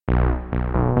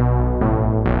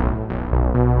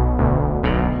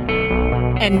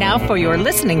And now for your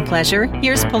listening pleasure,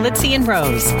 here's Polizzi and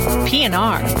Rose,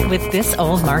 PNR with This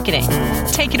Old Marketing.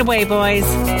 Take it away, boys.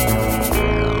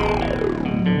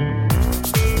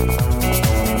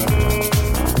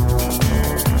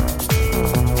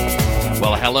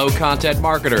 Well, hello, content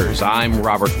marketers. I'm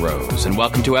Robert Rose, and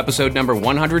welcome to episode number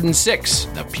 106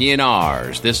 of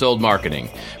PNR's This Old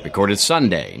Marketing, recorded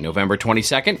Sunday, November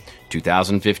 22nd,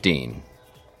 2015.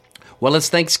 Well, it's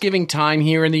Thanksgiving time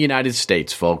here in the United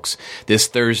States, folks. This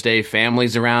Thursday,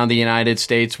 families around the United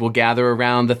States will gather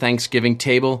around the Thanksgiving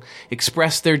table,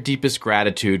 express their deepest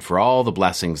gratitude for all the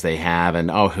blessings they have, and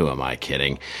oh, who am I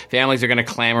kidding? Families are going to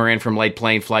clamor in from late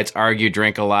plane flights, argue,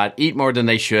 drink a lot, eat more than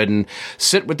they should, and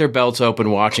sit with their belts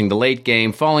open watching the late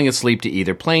game, falling asleep to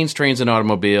either planes, trains, and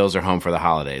automobiles or home for the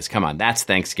holidays. Come on, that's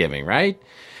Thanksgiving, right?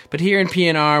 But here in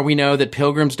PNR, we know that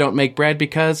pilgrims don't make bread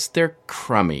because they're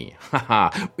crummy.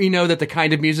 We know that the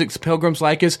kind of music pilgrims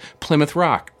like is Plymouth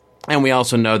Rock. And we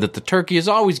also know that the turkey is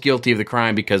always guilty of the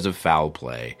crime because of foul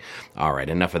play. All right,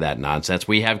 enough of that nonsense.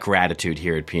 We have gratitude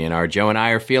here at PNR. Joe and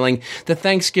I are feeling the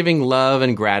Thanksgiving love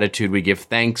and gratitude. We give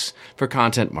thanks for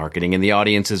content marketing and the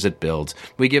audiences it builds.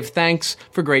 We give thanks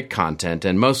for great content,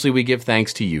 and mostly we give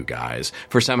thanks to you guys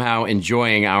for somehow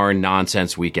enjoying our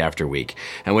nonsense week after week.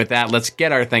 And with that, let's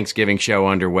get our Thanksgiving show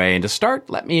underway. And to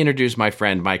start, let me introduce my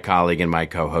friend, my colleague, and my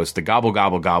co-host, the gobble,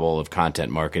 gobble, gobble of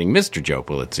content marketing, Mr. Joe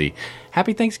Polizzi.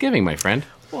 Happy Thanksgiving, my friend.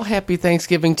 Well, happy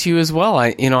Thanksgiving to you as well.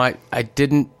 I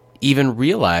didn't even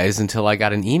realize until I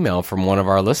got an email from one of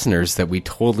our listeners that we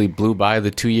totally blew by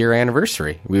the 2-year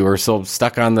anniversary. We were so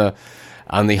stuck on the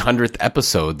 100th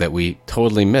episode that we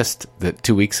totally missed that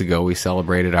 2 weeks ago we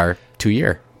celebrated our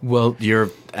 2-year. Well,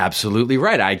 you're absolutely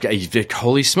right.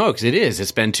 Holy smokes, it is.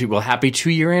 It's been happy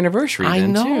 2-year anniversary. I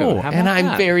then know, too. and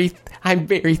I'm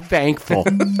very thankful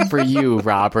for you,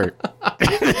 Robert.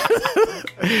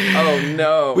 Oh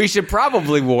no! We should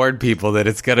probably warn people that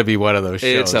it's going to be one of those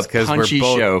shows. It's a punchy we're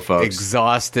both show, folks.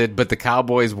 Exhausted, but the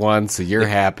Cowboys won, so you're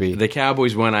happy. The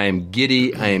Cowboys won. I am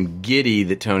giddy. I am giddy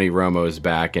that Tony Romo is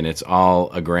back, and it's all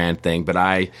a grand thing. But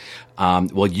I'll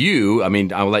let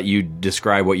you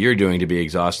describe what you're doing to be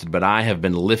exhausted, but I have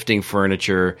been lifting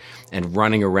furniture and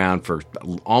running around for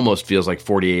almost feels like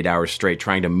 48 hours straight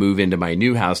trying to move into my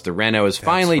new house. The reno is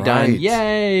finally done.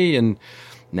 Yay! And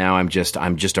now I'm just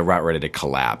about ready to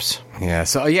collapse. Yeah.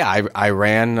 So I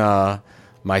ran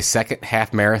my second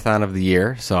half marathon of the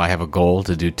year. So I have a goal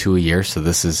to do 2 a year. So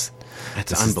this is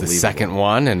the second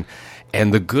one,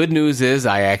 and the good news is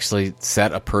I actually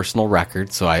set a personal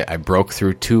record. So I broke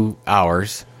through 2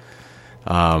 hours,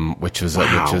 which was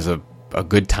a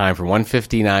good time for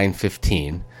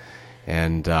 1:59:15.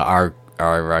 And our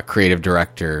creative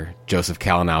director Joseph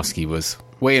Kalinowski was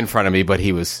way in front of me, but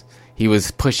he was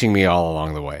pushing me all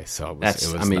along the way. So it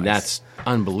was nice. That's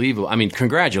unbelievable. I mean,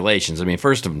 congratulations. I mean,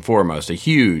 first and foremost, a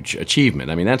huge achievement.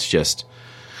 I mean, that's just.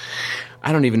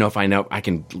 I don't even know if I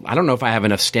don't know if I have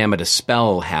enough stamina to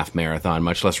spell half marathon,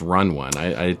 much less run one.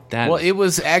 It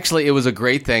was a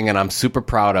great thing, and I'm super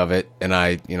proud of it. And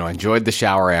I enjoyed the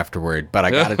shower afterward. But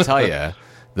I got to tell you,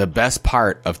 the best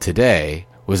part of today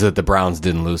was that the Browns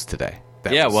didn't lose today.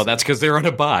 That's because they're on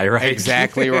a bye, right?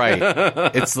 Exactly right.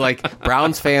 It's like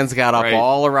Browns fans got up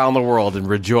all around the world and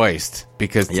rejoiced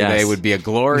because today would be a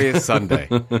glorious Sunday.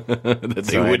 That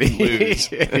they wouldn't lose.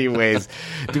 Anyways,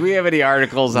 do we have any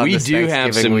articles on this We do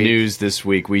have some week? news this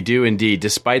week. We do indeed.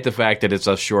 Despite the fact that it's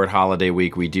a short holiday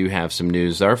week, we do have some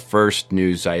news. Our first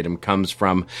news item comes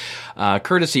from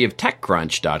courtesy of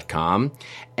TechCrunch.com.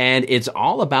 And it's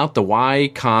all about the Y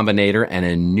Combinator and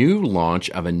a new launch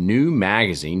of a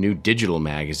new digital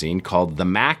magazine called The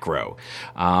Macro.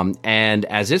 And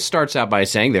as it starts out by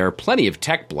saying, there are plenty of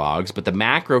tech blogs, but The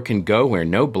Macro can go where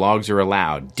no blogs are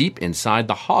allowed, deep inside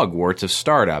the Hogwarts of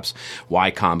startups.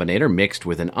 Y Combinator, mixed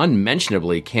with an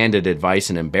unmentionably candid advice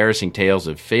and embarrassing tales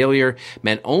of failure,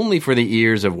 meant only for the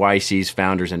ears of YC's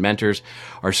founders and mentors,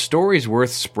 are stories worth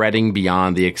spreading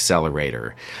beyond the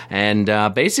accelerator. And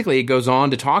basically, it goes on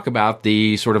to talk about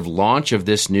the sort of launch of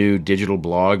this new digital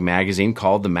blog magazine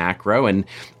called The Macro, and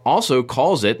also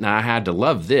calls it, and I had to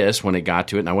love this when it got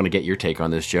to it, and I want to get your take on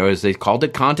this, Joe, is they called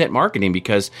it content marketing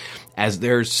because as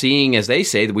they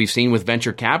say, that we've seen with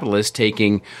venture capitalists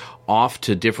taking off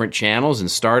to different channels and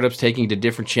startups taking to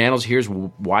different channels. Here's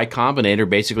Y Combinator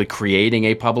basically creating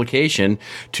a publication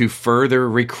to further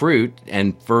recruit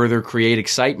and further create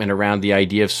excitement around the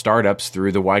idea of startups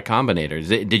through the Y Combinator.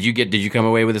 Did you come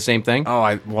away with the same thing? Oh,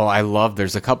 I love,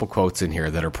 there's a couple quotes in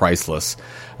here that are priceless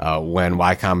when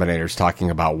Y Combinator's talking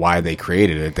about about why they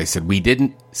created it. They said, we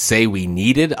didn't say we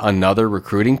needed another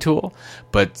recruiting tool,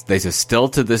 but they said still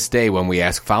to this day, when we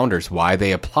ask founders why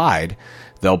they applied,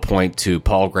 they'll point to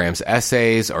Paul Graham's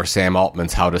essays or Sam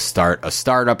Altman's How to Start a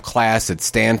Startup class at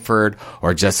Stanford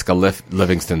or Jessica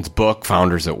Livingston's book,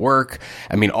 Founders at Work.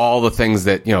 I mean, all the things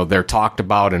that, they're talked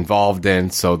about, involved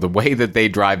in. So the way that they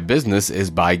drive business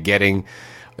is by getting,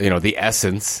 the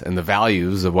essence and the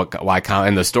values of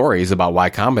and the stories about Y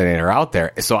Combinator out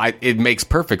there. So it makes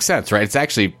perfect sense, right? It's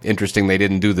actually interesting they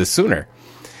didn't do this sooner.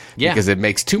 Yeah. Because it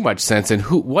makes too much sense. And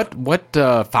what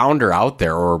founder out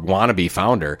there or wannabe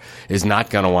founder is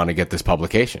not going to want to get this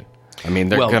publication? I mean,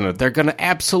 they're gonna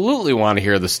absolutely want to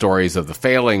hear the stories of the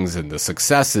failings and the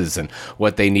successes and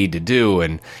what they need to do.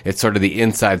 And it's sort of the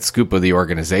inside scoop of the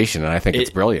organization. And I think it's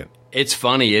brilliant. It's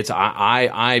funny.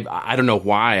 I don't know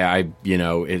why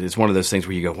it's one of those things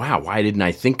where you go, wow, why didn't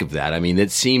I think of that? I mean,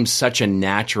 it seems such a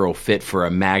natural fit for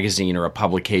a magazine or a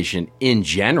publication in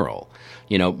general.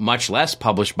 Much less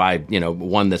published by,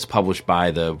 one that's published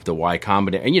by the Y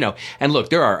Combinator. And look,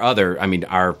 there are other,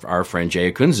 our friend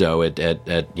Jay Acunzo at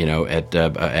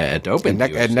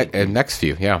OpenView. At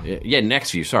NextView, yeah. Yeah,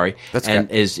 NextView, sorry. That's and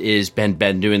good. is been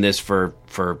doing this for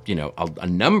a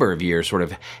number of years, sort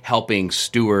of helping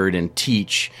steward and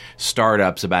teach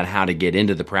startups about how to get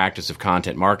into the practice of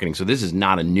content marketing. So this is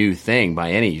not a new thing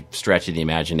by any stretch of the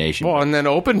imagination. Well, and then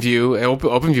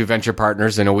OpenView Venture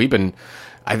Partners, we've been...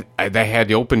 they had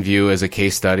the OpenView as a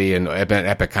case study in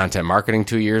Epic Content Marketing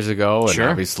 2 years ago, and sure.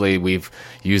 Obviously we've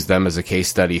used them as a case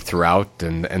study throughout,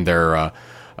 and their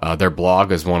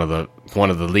blog is one of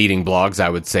the leading blogs, I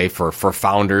would say, for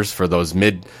founders, for those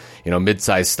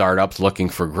mid-sized startups looking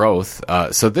for growth.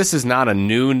 So this is not a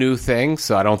new thing.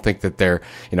 So I don't think that they're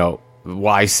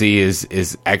YC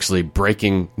is actually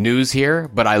breaking news here,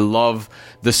 but I love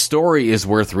the story is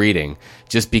worth reading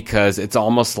just because it's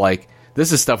almost like.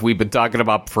 This is stuff we've been talking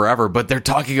about forever, but they're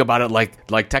talking about it like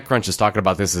TechCrunch is talking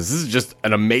about this. This is just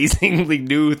an amazingly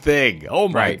new thing. Oh,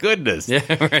 my goodness. Yeah,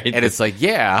 right. And it's like,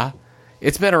 yeah,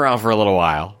 it's been around for a little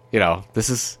while.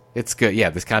 It's good. Yeah,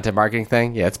 this content marketing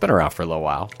thing, yeah, it's been around for a little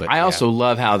while. But I also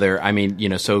love how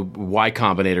so Y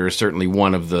Combinator is certainly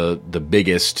one of the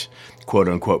biggest,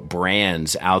 quote-unquote,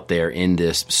 brands out there in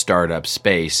this startup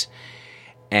space.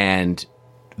 And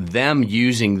them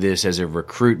using this as a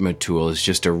recruitment tool is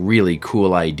just a really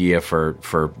cool idea for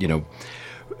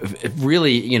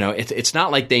really, it's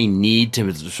not like they need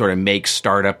to sort of make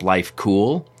startup life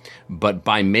cool, but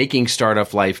by making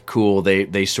startup life cool,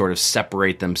 they sort of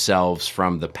separate themselves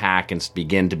from the pack and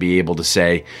begin to be able to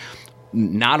say,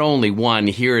 not only one,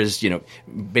 here is,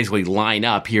 basically line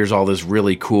up, here's all this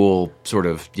really cool sort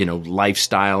of,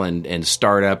 lifestyle and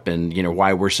startup and,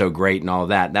 why we're so great and all of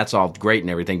that. That's all great and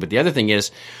everything. But the other thing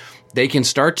is they can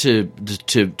start to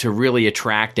really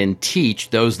attract and teach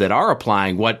those that are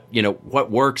applying what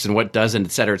works and what doesn't,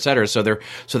 et cetera, et cetera. So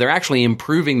they're actually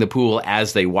improving the pool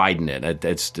as they widen it.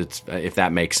 It's if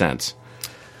that makes sense.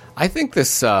 I think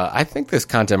this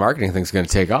content marketing thing is going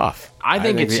to take off. I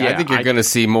think you're going to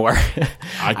see more.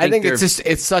 I think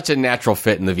it's such a natural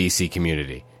fit in the VC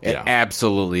community. It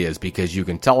absolutely is, because you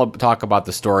can talk about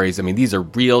the stories. I mean, these are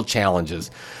real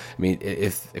challenges. I mean,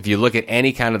 if you look at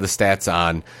any kind of the stats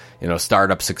on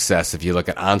startup success, if you look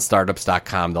at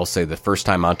onstartups.com, they'll say the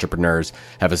first-time entrepreneurs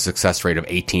have a success rate of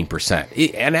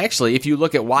 18%. And actually, if you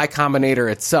look at Y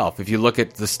Combinator itself, if you look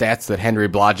at the stats that Henry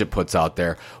Blodgett puts out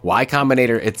there, Y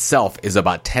Combinator itself is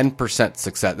about 10%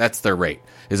 success. That's their rate,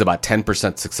 is about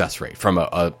 10% success rate from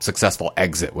a successful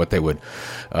exit, what they would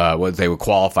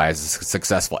qualify as a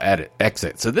successful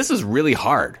exit. So this is really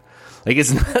hard. Like,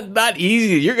 it's not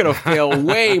easy. You're going to fail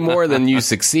way more than you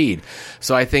succeed.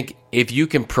 So I think if you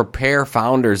can prepare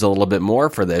founders a little bit more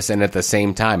for this and at the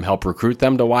same time help recruit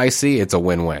them to YC, it's a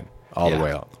win-win all the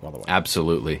way up.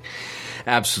 Absolutely.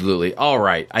 Absolutely. All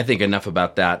right. I think enough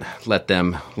about that. Let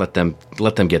them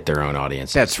get their own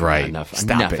audience. That's right. Enough it.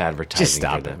 Advertising Just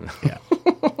stop for them. Yeah.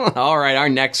 All right. Our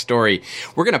next story.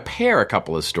 We're going to pair a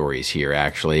couple of stories here,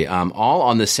 actually, all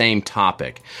on the same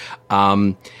topic.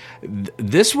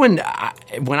 This one,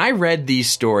 when I read these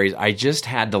stories, I just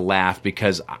had to laugh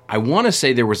because I want to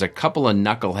say there was a couple of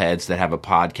knuckleheads that have a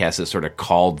podcast that sort of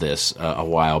called this a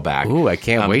while back. Ooh, I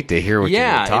can't wait to hear what you're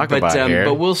going to talk about here.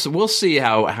 But we'll see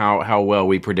how well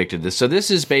we predicted this. So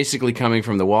this is basically coming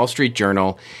from the Wall Street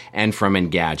Journal and from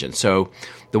Engadget. So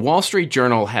the Wall Street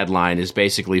Journal headline is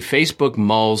basically Facebook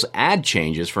mulls ad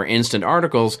changes for instant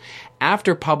articles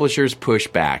after publishers push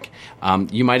back.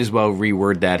 You might as well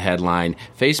reword that headline.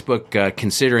 Facebook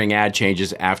considering ad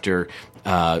changes after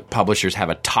publishers have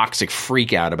a toxic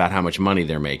freak out about how much money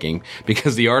they're making,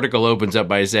 because the article opens up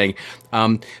by saying,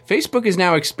 Facebook is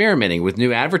now experimenting with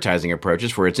new advertising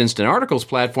approaches for its instant articles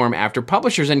platform after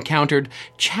publishers encountered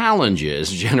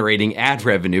challenges generating ad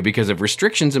revenue because of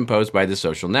restrictions imposed by the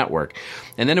social network.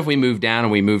 And then if we move down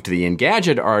and we move to the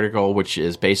Engadget article, which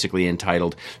is basically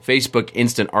entitled Facebook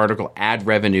Instant Article Ad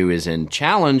Revenue is in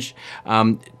Challenge,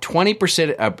 20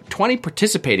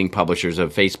 participating publishers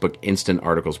of Facebook Instant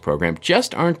Articles program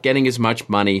just aren't getting as much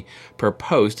money per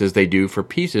post as they do for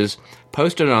pieces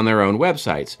posted on their own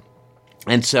websites.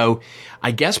 And so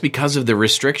I guess because of the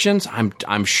restrictions,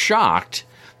 I'm shocked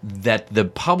that the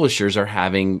publishers are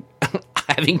having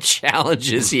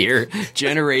challenges here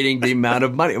generating the amount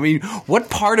of money. I mean, what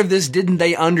part of this didn't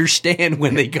they understand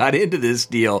when they got into this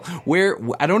deal? Where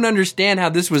I don't understand how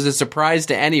this was a surprise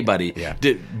to anybody. Yeah.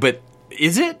 But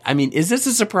is it? I mean, is this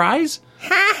a surprise?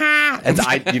 And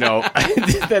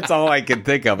that's all I can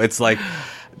think of. It's like,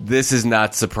 this is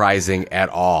not surprising at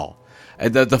all.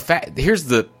 The fact,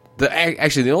 here's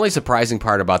actually the only surprising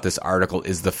part about this article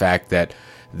is the fact that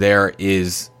there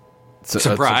is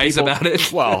surprise about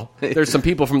it. Well, there's some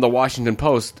people from the Washington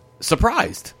Post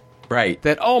surprised. Right.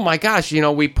 That, oh my gosh,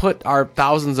 we put our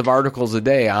thousands of articles a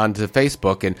day onto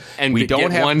Facebook and we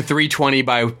don't have one 320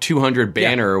 by 200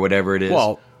 banner or whatever it is.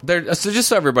 Well, so just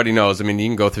so everybody knows, I mean, you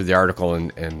can go through the article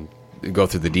and go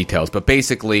through the details, but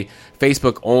basically,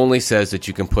 Facebook only says that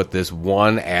you can put this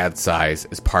one ad size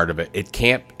as part of it. It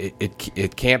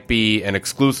can't be an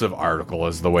exclusive article,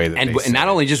 is the way that they say. And not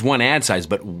only just one ad size,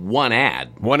 but one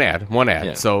ad. One ad.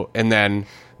 Yeah. So, and then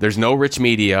there's no rich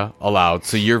media allowed,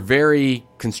 so you're very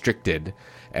constricted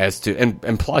as to,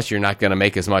 and plus you're not going to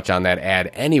make as much on that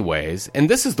ad anyways. And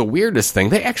this is the weirdest thing.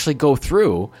 They actually go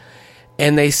through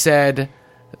and they said,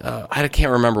 I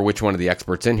can't remember which one of the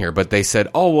experts in here, but they said,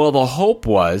 oh, well, the hope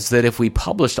was that if we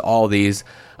published all these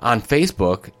on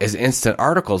Facebook as instant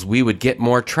articles, we would get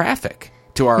more traffic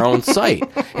to our own site.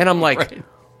 And I'm like, right.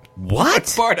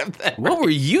 What? Part of that? What were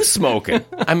you smoking?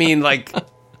 I mean, like,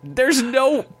 that's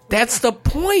the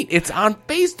point. It's on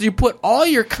Facebook. You put all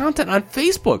your content on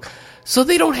Facebook. So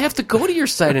they don't have to go to your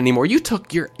site anymore. You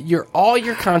took all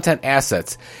your content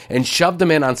assets and shoved them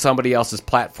in on somebody else's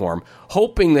platform,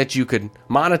 hoping that you could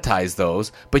monetize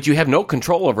those, but you have no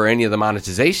control over any of the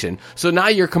monetization. So now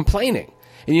you're complaining.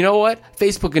 And you know what?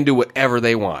 Facebook can do whatever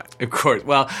they want. Of course.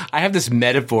 Well, I have this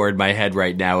metaphor in my head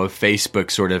right now of Facebook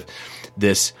sort of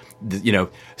this,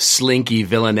 slinky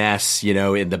villainess,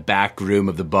 in the back room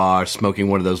of the bar, smoking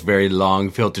one of those very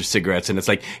long filter cigarettes. And it's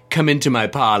like, come into my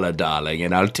parlor, darling,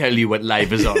 and I'll tell you what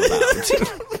life is all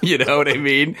about. You know what I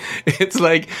mean? It's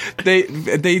like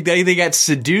they got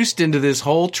seduced into this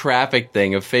whole traffic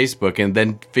thing of Facebook and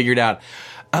then figured out,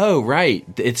 oh, right,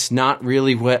 it's not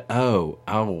really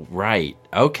right.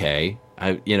 Okay.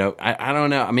 I don't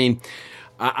know. I mean,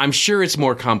 I'm sure it's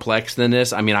more complex than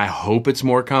this. I mean, I hope it's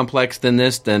more complex than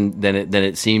this than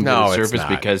it seemed on the surface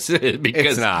because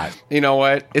it's not. You know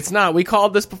what? It's not. We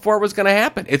called this before it was going to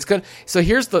happen. It's going. So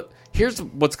here's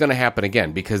what's going to happen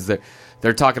again, because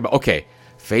they're talking about, okay,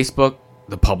 Facebook,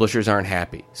 the publishers aren't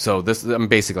happy. So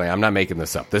I'm not making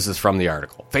this up. This is from the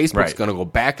article. Facebook's going to go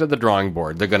back to the drawing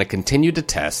board. They're going to continue to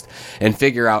test and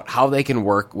figure out how they can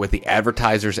work with the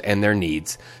advertisers and their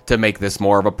needs to make this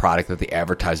more of a product that the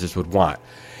advertisers would want.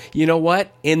 You know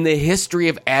what? In the history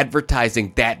of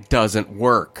advertising, that doesn't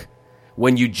work.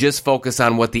 When you just focus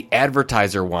on what the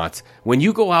advertiser wants. When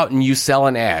you go out and you sell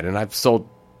an ad, and I've sold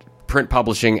print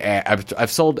publishing, I've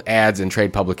sold ads in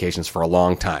trade publications for a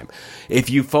long time. If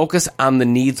you focus on the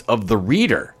needs of the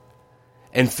reader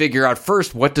and figure out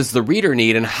first what does the reader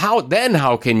need and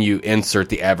how can you insert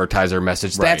the advertiser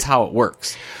message, that's how it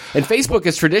works. And Facebook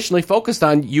is traditionally focused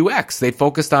on UX. They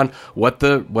focused on what's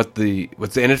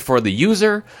in it for the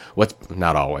user, what's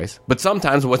not always, but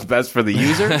sometimes what's best for the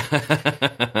user.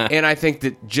 And I think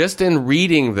that just in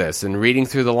reading this and reading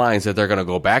through the lines, that they're going to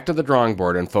go back to the drawing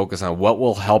board and focus on what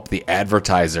will help the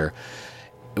advertiser,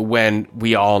 when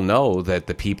we all know that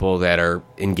the people that are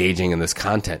engaging in this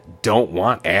content don't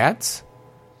want ads.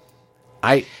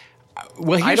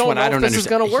 Well, here's what I don't understand. This is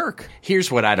going to work.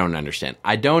 Here's what I don't understand.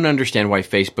 I don't understand why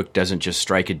Facebook doesn't just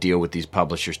strike a deal with these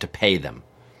publishers to pay them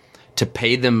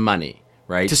money,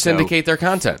 right? To syndicate their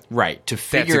content. Right. To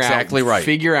figure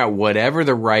out whatever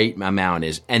the right amount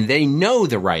is. And they know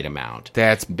the right amount.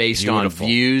 That's based beautiful. on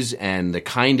views and the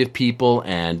kind of people.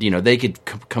 And, they could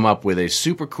come up with a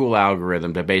super cool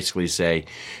algorithm to basically say,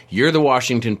 you're the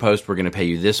Washington Post, we're going to pay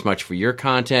you this much for your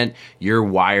content. You're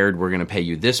Wired, we're going to pay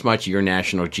you this much. You're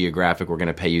National Geographic, we're going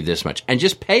to pay you this much. And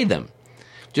just pay them.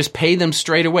 Just pay them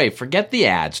straight away. Forget the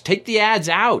ads. Take the ads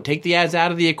out. Take the ads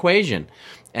out of the equation.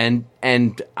 And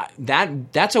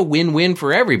that's a win-win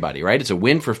for everybody, right? It's a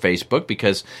win for Facebook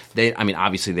because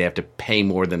obviously they have to pay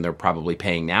more than they're probably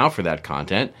paying now for that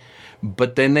content.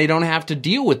 But then they don't have to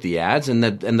deal with the ads, and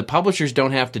the publishers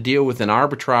don't have to deal with an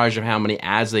arbitrage of how many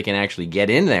ads they can actually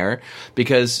get in there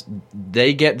because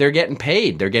they're getting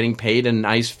paid. They're getting paid a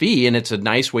nice fee, and it's a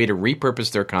nice way to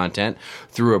repurpose their content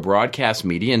through a broadcast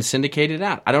media and syndicate it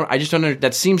out. I just don't.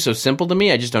 That seems so simple to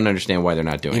me. I just don't understand why they're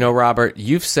not doing it. Robert,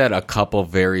 you've said a couple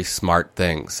very smart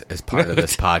things as part of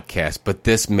this podcast, but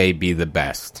this may be the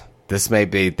best.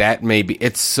 That may be.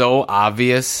 It's so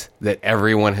obvious that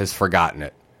everyone has forgotten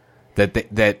it.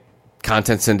 That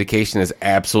content syndication is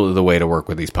absolutely the way to work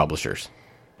with these publishers.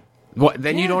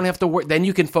 Then you don't have to work. Then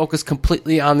you can focus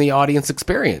completely on the audience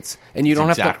experience, and you don't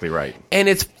have to. Exactly right. And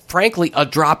it's frankly a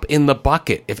drop in the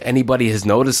bucket. If anybody has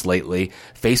noticed lately,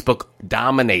 Facebook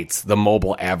dominates the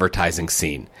mobile advertising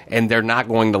scene, and they're not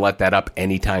going to let that up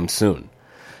anytime soon.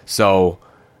 So,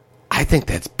 I think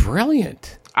that's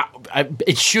brilliant.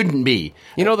 It shouldn't be.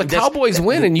 The Cowboys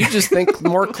win, and you just think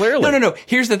more clearly. No.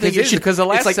 Here's the thing: because the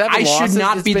last 7 losses, I should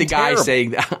not be the guy terrible.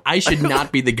 saying that. I should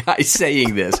not be the guy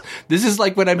saying this. This is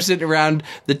like when I'm sitting around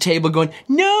the table going,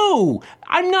 "No,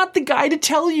 I'm not the guy to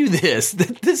tell you this.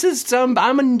 This is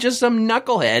I'm just some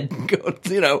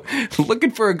knucklehead,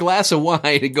 looking for a glass of wine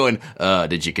and going,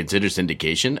 did you consider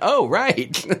syndication? Oh,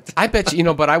 right." I bet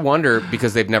you, but I wonder,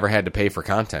 because they've never had to pay for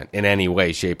content in any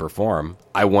way, shape, or form,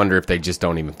 I wonder if they just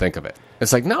don't even think of it.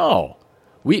 It's like, no,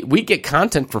 we get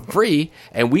content for free,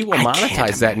 and we will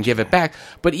monetize that and give it back.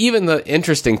 But even the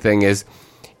interesting thing is,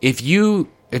 if you're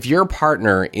a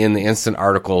partner in the Instant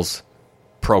Articles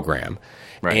program,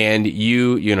 right, and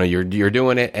you're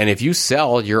doing it, and if you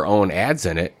sell your own ads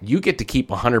in it, you get to keep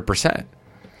 100%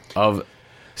 of.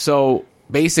 So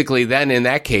basically, then in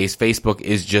that case, Facebook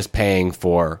is just paying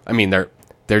for.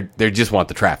 They just want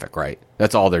the traffic, right?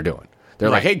 That's all they're doing. They're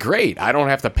like, hey, great, I don't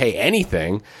have to pay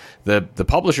anything. The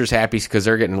publisher's happy because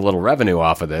they're getting a little revenue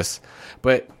off of this.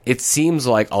 But it seems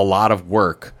like a lot of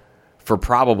work for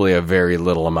probably a very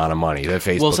little amount of money that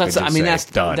Facebook could just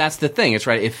say, done. That's the thing. It's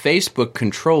right. If Facebook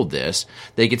controlled this,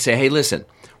 they could say, hey, listen,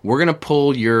 we're going to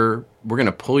pull your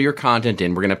content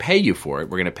in. We're going to pay you for it.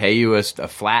 We're going to pay you a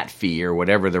flat fee or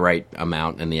whatever the right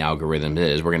amount in the algorithm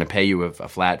is. We're going to pay you a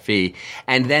flat fee.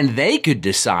 And then they could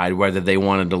decide whether they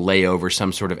wanted to lay over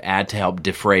some sort of ad to help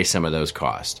defray some of those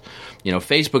costs.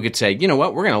 Facebook could say, you know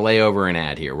what, we're going to lay over an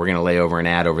ad here. We're going to lay over an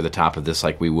ad over the top of this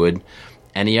like we would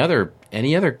any other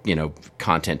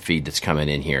content feed that's coming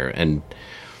in here. And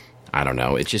I don't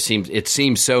know. It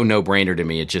seems so no brainer to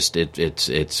me.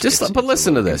 But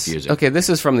listen to this. Confusing. Okay, this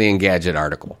is from the Engadget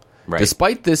article. Right.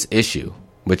 Despite this issue,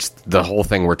 which the whole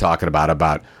thing we're talking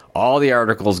about all the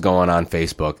articles going on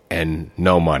Facebook and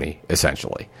no money,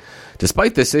 essentially.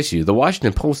 Despite this issue, the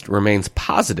Washington Post remains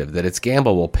positive that its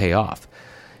gamble will pay off.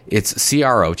 Its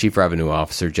CRO, Chief Revenue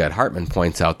Officer Jed Hartman,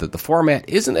 points out that the format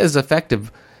isn't as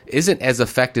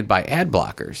affected by ad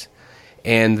blockers,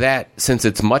 and that since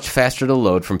it's much faster to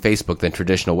load from Facebook than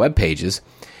traditional web pages,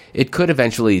 it could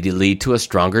eventually lead to a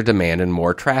stronger demand and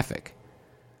more traffic.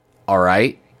 All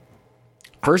right?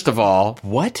 First of all,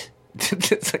 what?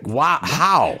 It's like, wow,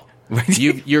 how?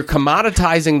 You're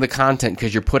commoditizing the content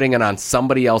because you're putting it on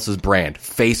somebody else's brand,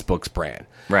 Facebook's brand.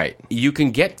 Right. You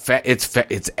can get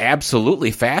it's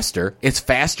absolutely faster. It's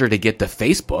faster to get to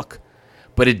Facebook,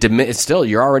 but it's still,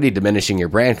 you're already diminishing your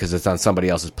brand because it's on somebody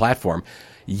else's platform.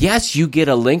 Yes, you get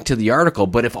a link to the article,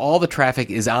 but if all the traffic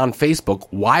is on Facebook,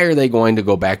 why are they going to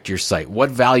go back to your site?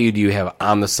 What value do you have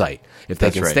on the site? If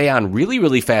they can stay on really,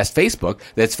 really fast Facebook,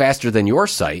 that's faster than your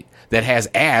site, that has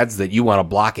ads that you want to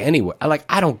block anyway.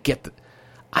 I don't get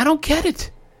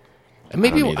it.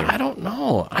 Maybe I don't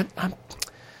know.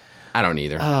 I don't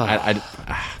either. I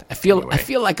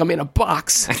feel like I'm in a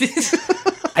box.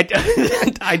 I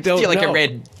don't feel like know. I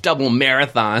ran double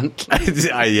marathon.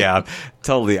 Yeah,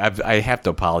 totally. I have to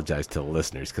apologize to the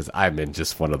listeners because I'm in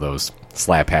just one of those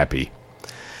slap happy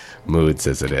moods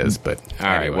as it is. But all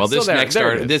right. Well, this next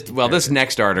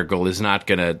article is not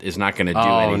gonna do anything.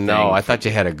 Oh no, I thought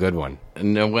you had a good one.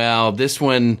 No, well, this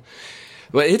one.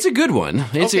 Well, it's a good one.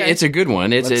 It's a good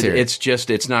one.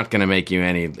 It's not going to make you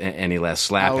any less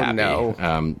slap happy.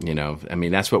 No.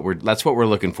 That's what we're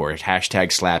looking for.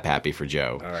 Hashtag slap happy for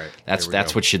Joe. All right.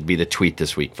 That's what should be the tweet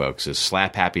this week, folks. Is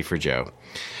slap happy for Joe.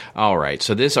 All right.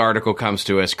 So this article comes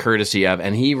to us courtesy of,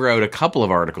 and he wrote a couple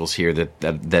of articles here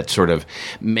that sort of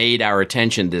made our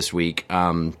attention this week.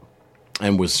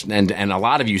 a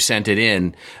lot of you sent it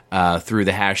in through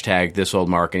the hashtag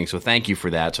 #ThisOldMarketing. So thank you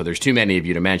for that. So there's too many of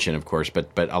you to mention, of course,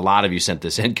 but a lot of you sent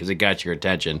this in because it got your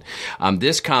attention.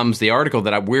 The article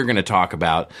that we're going to talk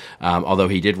about, although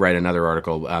he did write another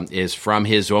article, is from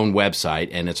his own website,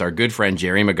 and it's our good friend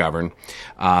Jerry McGovern,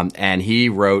 and he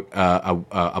wrote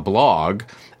a blog.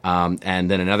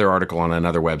 And then another article on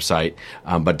another website.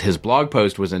 But his blog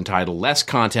post was entitled "Less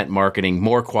Content Marketing,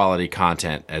 More Quality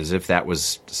Content," as if that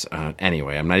was...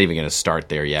 anyway, I'm not even going to start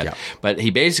there yet. Yeah. But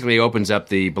he basically opens up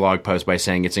the blog post by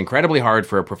saying it's incredibly hard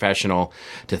for a professional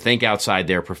to think outside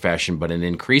their profession, but in an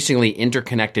increasingly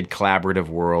interconnected, collaborative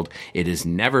world, it has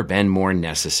never been more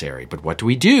necessary. But what do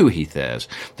we do, he says.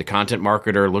 The content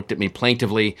marketer looked at me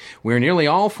plaintively. We're nearly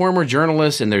all former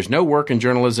journalists, and there's no work in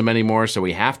journalism anymore, so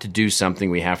we have to do something.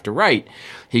 We have to write.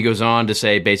 He goes on to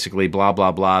say basically blah,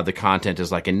 blah, blah. The content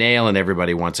is like a nail and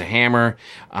everybody wants a hammer.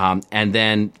 And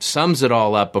then sums it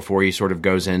all up before he sort of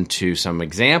goes into some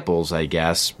examples, I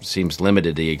guess. Seems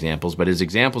limited to the examples, but his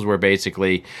examples were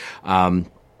basically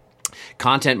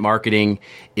content marketing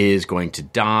is going to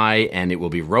die and it will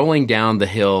be rolling down the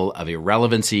hill of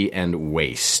irrelevancy and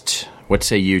waste. What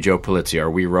say you, Joe Pulizzi?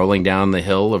 Are we rolling down the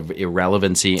hill of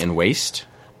irrelevancy and waste?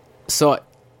 So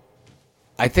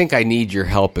I think I need your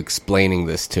help explaining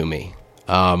this to me.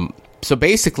 So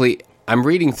basically, I'm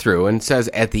reading through and it says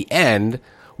at the end,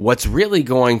 what's really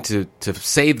going to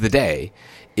save the day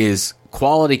is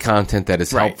quality content that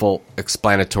is helpful,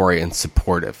 explanatory, and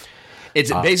supportive.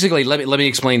 It's basically, let me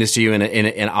explain this to you,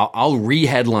 and I'll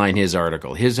re-headline his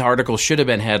article. His article should have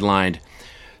been headlined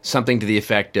something to the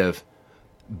effect of,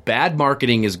 bad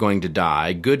marketing is going to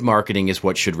die, good marketing is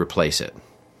what should replace it.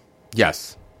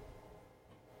 Yes.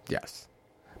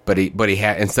 But he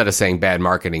had, instead of saying bad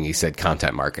marketing, he said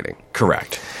content marketing.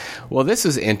 Correct. Well, this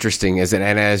is interesting, and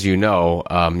as you know,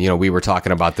 we were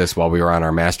talking about this while we were on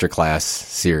our masterclass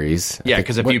series. Yeah,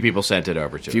 because a few people sent it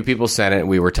over to us. A few people sent it, and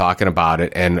we were talking about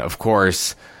it, and of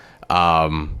course,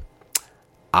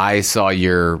 I saw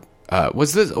your.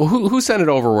 Was this who sent it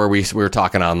over? Where we were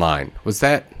talking online? Was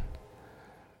that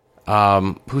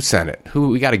who sent it?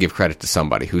 We got to give credit to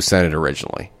somebody who sent it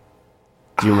originally.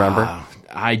 Do you remember?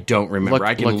 I don't remember.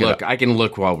 I can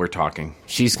look while we're talking.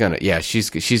 She's gonna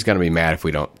be mad if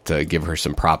we don't give her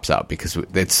some props out because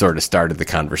it sort of started the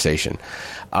conversation.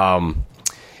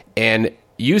 And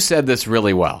you said this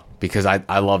really well because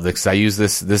I love this. I use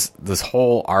this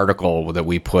whole article that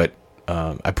we put.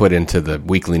 I put into the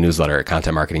weekly newsletter at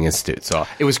Content Marketing Institute. So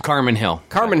it was Carmen Hill.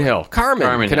 Carmen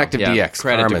Connective Hill. DX.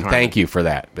 Carmen, thank you for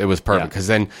that. It was perfect because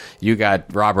then you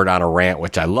got Robert on a rant,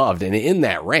 which I loved, and in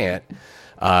that rant.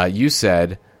 You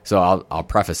said, so I'll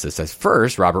preface this as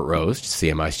first, Robert Rose,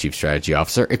 CMI's Chief Strategy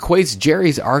Officer, equates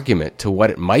Jerry's argument to what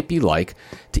it might be like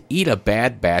to eat a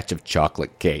bad batch of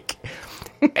chocolate cake.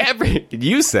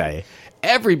 You say,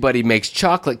 everybody makes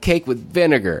chocolate cake with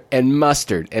vinegar and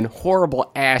mustard and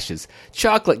horrible ashes.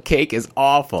 Chocolate cake is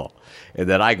awful. And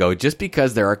then I go, just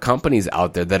because there are companies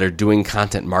out there that are doing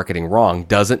content marketing wrong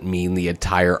doesn't mean the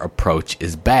entire approach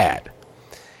is bad.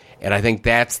 And I think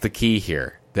that's the key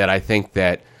here. That I think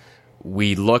that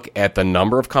we look at the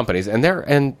number of companies, and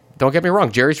don't get me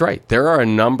wrong, Jerry's right. There are a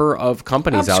number of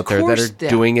companies out there that are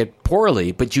doing it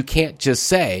poorly, but you can't just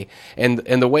say, and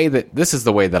the way that, this is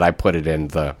the way that I put it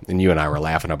and you and I were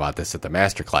laughing about this at the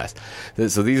masterclass.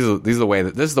 So this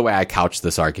is the way I couch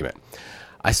this argument.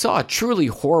 I saw a truly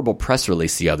horrible press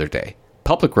release the other day.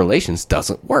 Public relations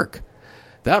doesn't work.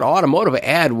 That automotive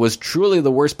ad was truly the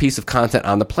worst piece of content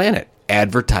on the planet.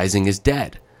 Advertising is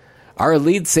dead. Our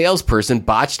lead salesperson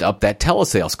botched up that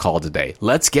telesales call today.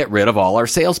 Let's get rid of all our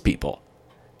salespeople.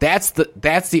 That's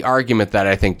the argument that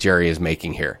I think Jerry is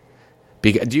making here.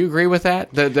 Do you agree with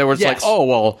that? There was yes.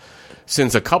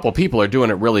 Since a couple people are doing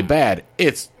it really bad,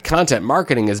 it's content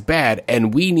marketing is bad,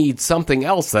 and we need something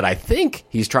else that I think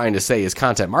he's trying to say is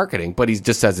content marketing, but he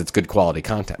just says it's good quality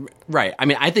content. Right. I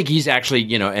mean, I think he's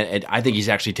actually, I think he's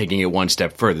actually taking it one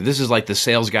step further. This is like the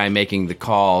sales guy making the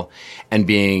call and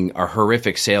being a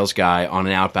horrific sales guy on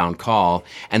an outbound call,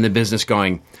 and the business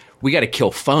going, we got to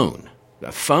kill phone.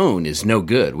 Phone is no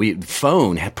good.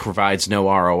 Phone provides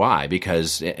no ROI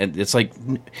because it's like,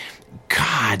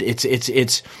 God, it's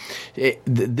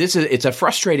a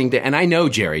frustrating thing. And I know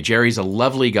Jerry. Jerry's a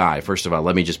lovely guy. First of all,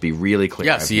 let me just be really clear.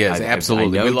 Yes, he is.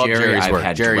 Absolutely. We love Jerry's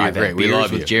work. Jerry, you're great. We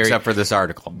love you, Jerry. Except for this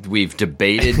article. We've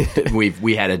debated.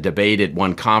 we had a debate at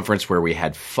one conference where we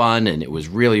had fun, and it was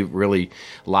really, really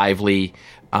lively.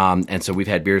 And so we've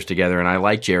had beers together, and I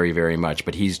like Jerry very much,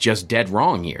 but he's just dead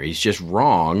wrong here. He's just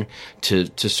wrong to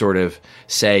sort of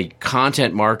say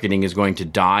content marketing is going to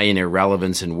die in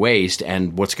irrelevance and waste,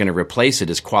 and what's going to replace it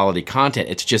is quality content.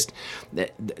 It's just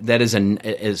that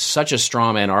is such a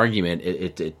straw man argument.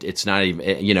 It's not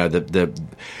even, you know,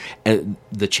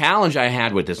 the challenge I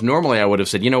had with this. Normally, I would have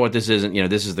said, you know what, this isn't. You know,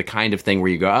 this is the kind of thing where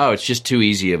you go, oh, it's just too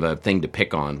easy of a thing to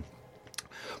pick on.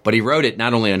 But he wrote it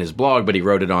not only on his blog, but he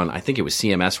wrote it on, I think it was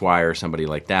CMS Wire or somebody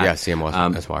like that. Yeah,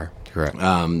 CMS Wire. Correct.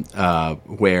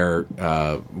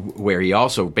 Where he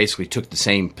also basically took the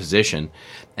same position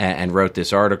and wrote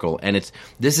this article. And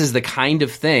this is the kind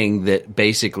of thing that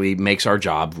basically makes our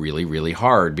job really, really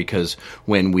hard, because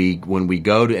when we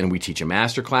go to and we teach a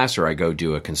master class, or I go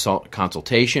do a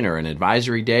consultation or an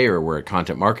advisory day, or we're at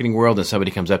Content Marketing World, and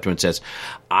somebody comes up to me and says,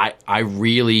 I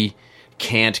really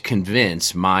can't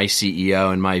convince my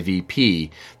CEO and my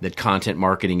VP that content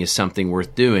marketing is something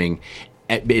worth doing,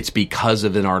 it's because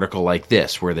of an article like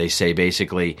this, where they say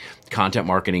basically content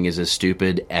marketing is a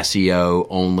stupid SEO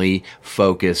only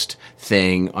focused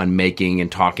thing on making and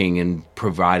talking and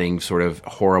providing sort of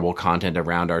horrible content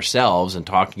around ourselves and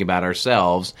talking about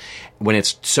ourselves, when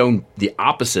it's so the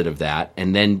opposite of that.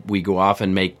 And then we go off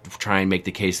and try and make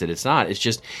the case that it's not. It's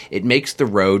just, it makes the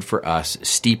road for us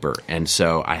steeper. And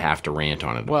so I have to rant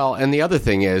on it. Well, and the other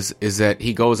thing is that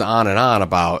he goes on and on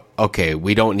about, okay,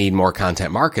 we don't need more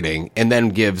content marketing, and then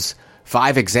gives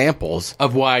 5 examples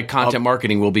of why content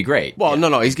marketing will be great. Well,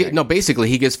 yeah. Basically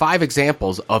he gives 5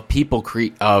 examples of people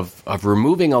of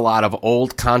removing a lot of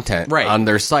old content on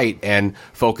their site and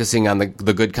focusing on the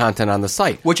good content on the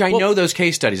site. Which I know those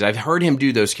case studies. I've heard him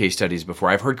do those case studies before.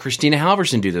 I've heard Christina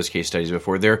Halverson do those case studies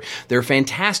before. They're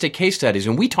fantastic case studies,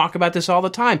 and we talk about this all the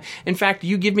time. In fact,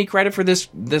 you give me credit for this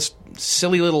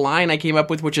silly little line I came up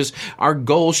with, which is our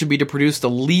goal should be to produce the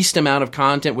least amount of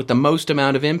content with the most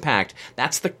amount of impact.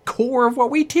 That's the core of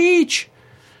what we teach.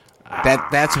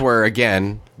 That's where,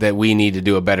 again, that we need to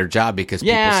do a better job, because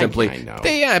people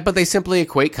they simply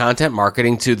equate content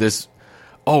marketing to this,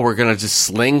 oh, we're going to just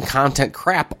sling content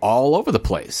crap all over the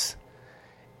place.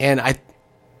 And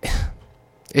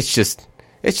it's just,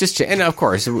 and of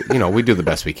course, you know, we do the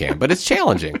best we can, but it's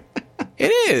challenging.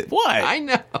 It is. What? I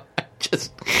know.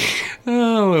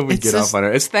 When we get off on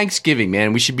it. It's Thanksgiving,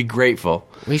 man. We should be grateful.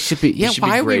 We should be. Yeah.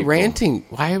 Why are we ranting?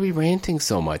 Why are we ranting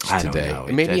so much today? I don't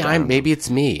know. Maybe it's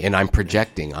me, and I'm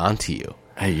projecting onto you.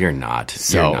 You're not.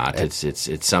 You're not.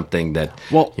 It's something that.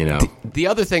 Well, you know. The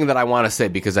other thing that I want to say,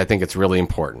 because I think it's really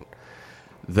important.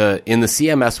 In the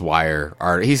CMS Wire,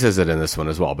 he says it in this one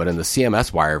as well, but in the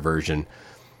CMS Wire version,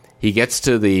 he gets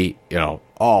to the, you know,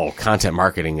 content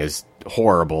marketing is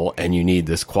horrible and you need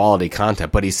this quality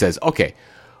content. But he says, okay,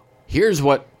 here's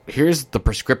the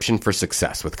prescription for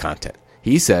success with content.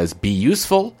 He says, be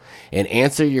useful and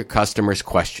answer your customers'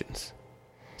 questions.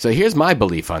 So here's my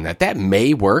belief on that. That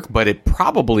may work, but it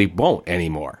probably won't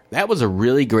anymore. That was a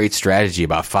really great strategy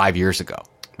about 5 years ago.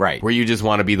 Right. Where you just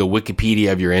want to be the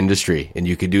Wikipedia of your industry, and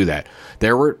you could do that.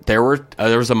 There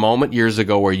was a moment years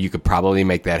ago where you could probably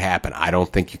make that happen. I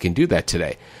don't think you can do that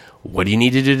today. What do you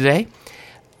need to do today?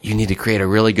 You need to create a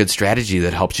really good strategy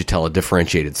that helps you tell a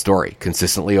differentiated story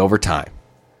consistently over time.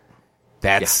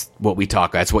 That's what we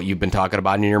talk. That's what you've been talking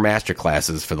about in your master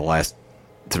classes for the last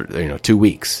 2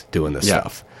 weeks doing this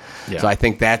stuff. Yeah. So I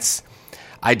think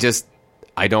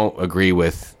I don't agree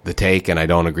with the take, and I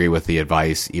don't agree with the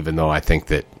advice, even though I think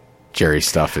that Jerry's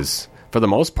stuff is, for the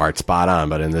most part, spot on.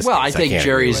 But in this case, I think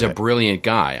Jerry's a brilliant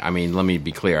guy. I mean, let me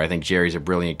be clear. I think Jerry's a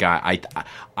brilliant guy.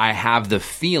 I have the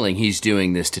feeling he's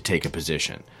doing this to take a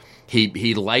position.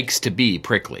 He likes to be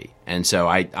prickly, and so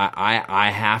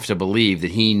I have to believe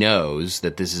that he knows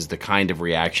that this is the kind of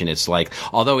reaction it's like.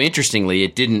 Although interestingly,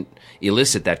 it didn't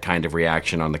elicit that kind of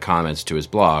reaction on the comments to his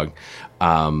blog.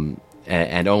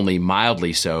 And only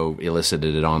mildly so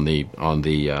elicited it on the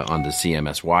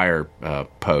CMS Wire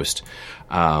post,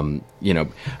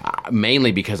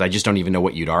 mainly because I just don't even know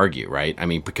what you'd argue, right? I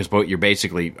mean, because what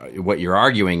you're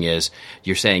arguing is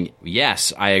you're saying,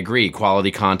 yes, I agree,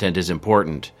 quality content is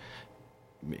important.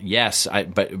 Yes,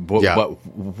 but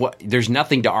there's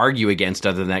nothing to argue against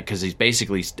other than that, because he's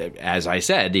basically, as I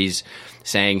said, he's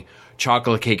saying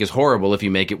chocolate cake is horrible if you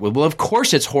make it with, well, of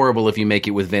course it's horrible if you make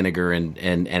it with vinegar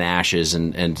and ashes,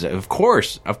 and of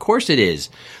course it is.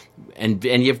 And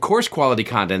of course quality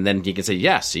content, and then you can say,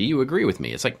 yeah, see, you agree with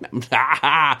me. It's like,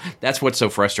 that's what's so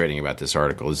frustrating about this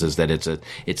article is that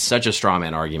it's such a straw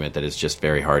man argument that it's just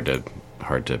very hard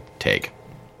to take.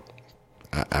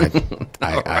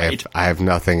 I have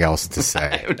nothing else to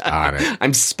say on it.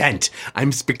 I'm spent.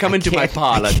 I'm coming to my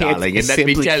parlor, darling, and let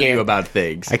me tell you about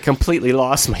things. I completely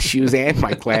lost my shoes and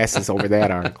my glasses over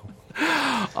that article.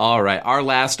 All right. Our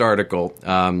last article,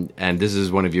 and this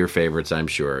is one of your favorites, I'm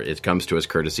sure. It comes to us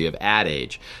courtesy of Ad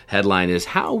Age. Headline is,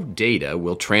 How Data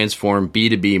Will Transform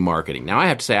B2B Marketing. Now, I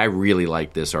have to say, I really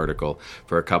like this article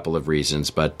for a couple of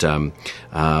reasons. But,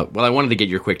 I wanted to get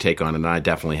your quick take on it, and I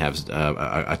definitely have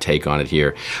a take on it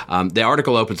here. The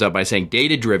article opens up by saying,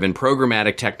 data-driven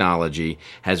programmatic technology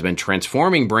has been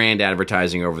transforming brand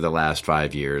advertising over the last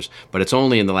 5 years, but it's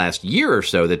only in the last year or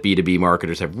so that B2B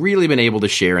marketers have really been able to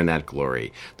share in that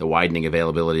glory. The widening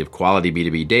availability of quality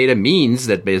B2B data means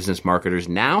that business marketers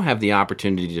now have the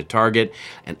opportunity to target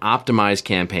and optimize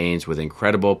campaigns with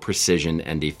incredible precision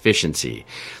and efficiency.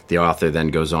 The author then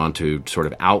goes on to sort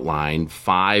of outline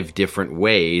 5 different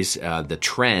ways, the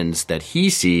trends that he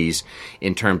sees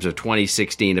in terms of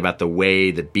 2016 about the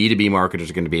way that B2B marketers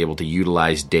are going to be able to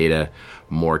utilize data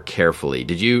more carefully.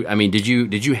 Did you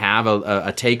have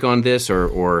a take on this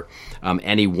or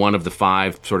any one of the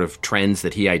 5 sort of trends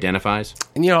that he identifies?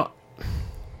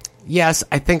 Yes,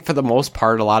 I think for the most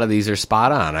part, a lot of these are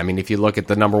spot on. I mean, if you look at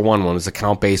the number one is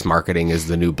account-based marketing is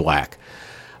the new black.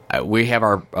 We have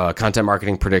our content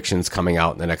marketing predictions coming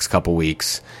out in the next couple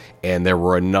weeks, and there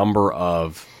were a number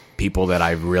of people that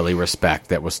I really respect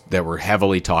that were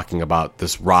heavily talking about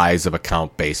this rise of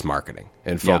account-based marketing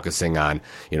and focusing on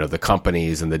the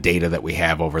companies and the data that we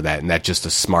have over that, and that's just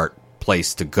a smart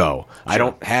place to go. Sure. I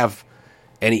don't have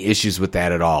any issues with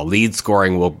that at all. Lead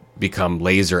scoring will become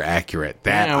laser accurate.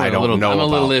 That I don't know. I'm a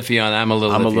little iffy on that. I'm a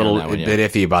little bit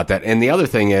iffy about that. And the other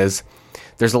thing is,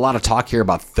 there's a lot of talk here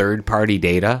about third-party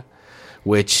data,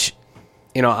 which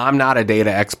I'm not a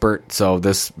data expert, so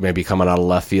this may be coming out of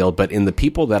left field, but in the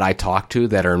people that I talk to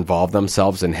that are involved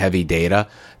themselves in heavy data,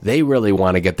 they really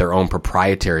want to get their own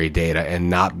proprietary data and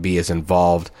not be as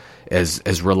involved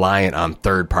as reliant on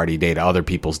third-party data, other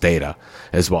people's data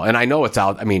as well. And I know it's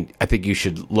out. I mean, I think you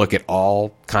should look at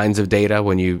all kinds of data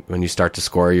when you start to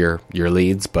score your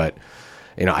leads, but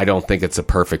I don't think it's a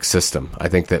perfect system. I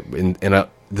think that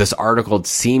this article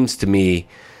seems to me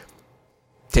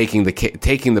taking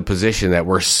the position that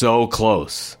we're so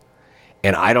close,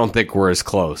 and I don't think we're as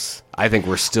close. I think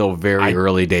we're still very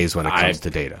early days when it comes to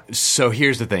data. So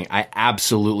here's the thing: I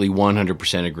absolutely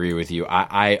 100% agree with you.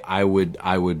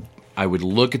 I would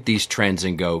look at these trends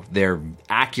and go, they're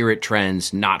accurate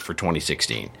trends, not for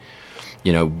 2016.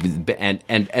 And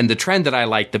the trend that I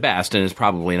like the best, and is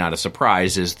probably not a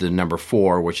surprise, is the number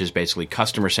 4, which is basically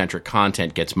customer-centric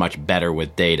content gets much better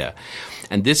with data.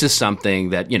 And this is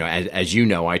something that, as you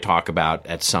know, I talk about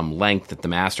at some length at the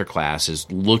masterclass, is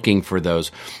looking for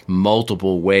those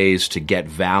multiple ways to get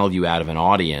value out of an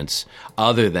audience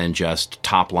other than just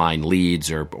top-line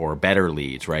leads or better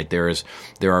leads, right? There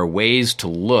are ways to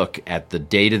look at the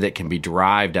data that can be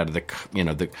derived out of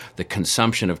the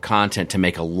consumption of content to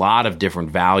make a lot of different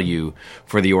value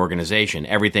for the organization.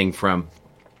 Everything from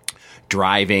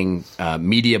driving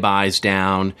media buys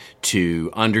down to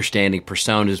understanding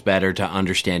personas better to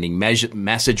understanding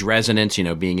message resonance,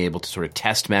 being able to sort of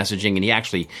test messaging. And he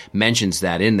actually mentions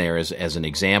that in there as an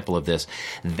example of this.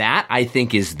 That, I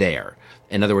think, is there.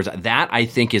 In other words, that, I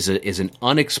think, is an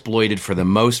unexploited, for the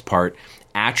most part,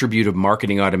 attribute of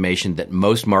marketing automation that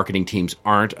most marketing teams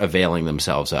aren't availing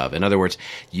themselves of. In other words,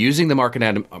 using the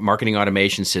marketing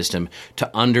automation system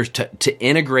to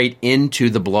integrate into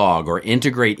the blog or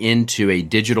integrate into a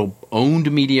digital owned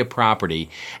media property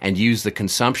and use the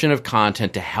consumption of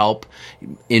content to help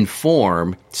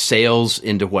inform sales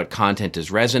into what content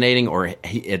is resonating, or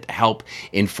it help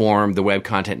inform the web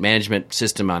content management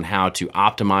system on how to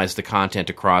optimize the content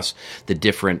across the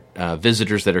different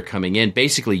visitors that are coming in.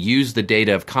 Basically, use the data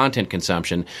of content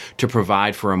consumption to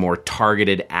provide for a more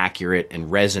targeted, accurate, and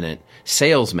resonant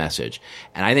sales message.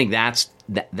 And I think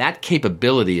that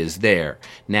capability is there.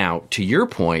 Now, to your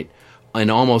point, in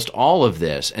almost all of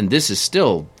this, and this is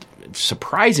still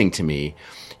surprising to me,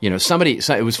 it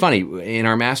was funny, in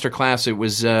our master class, it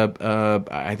was,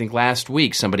 I think last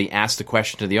week, somebody asked the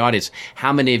question to the audience,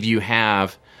 how many of you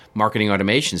have marketing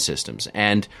automation systems?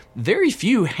 And very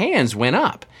few hands went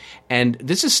up. And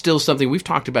this is still something, we've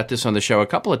talked about this on the show a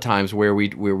couple of times, where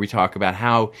we talk about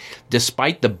how,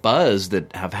 despite the buzz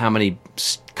that of how many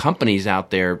companies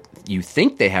out there you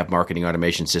think they have marketing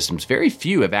automation systems, very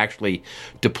few have actually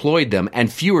deployed them,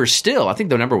 and fewer still. I think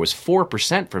the number was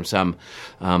 4% from some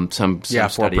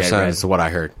study 4% is what I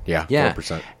heard. Yeah,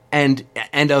 4%.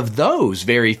 And of those,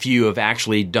 very few have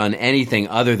actually done anything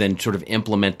other than sort of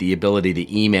implement the ability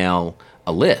to email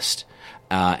a list.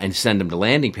 and send them to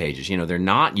landing pages. They're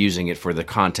not using it for the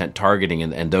content targeting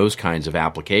and those kinds of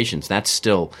applications. That's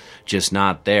still just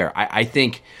not there. I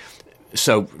think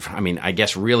so. I mean, I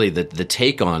guess really the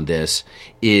take on this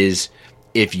is,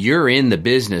 if you're in the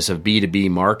business of B2B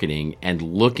marketing and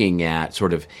looking at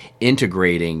sort of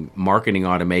integrating marketing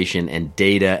automation and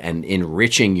data and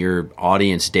enriching your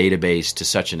audience database to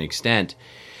such an extent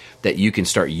that you can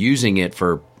start using it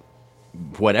for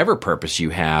whatever purpose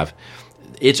you have,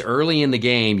 it's early in the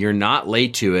game. You're not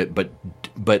late to it,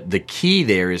 but the key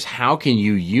there is, how can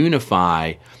you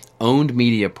unify owned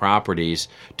media properties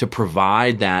to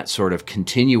provide that sort of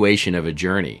continuation of a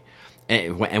journey?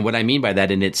 And what I mean by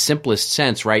that, in its simplest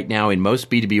sense, right now in most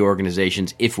B2B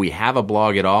organizations, if we have a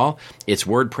blog at all, it's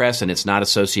WordPress and it's not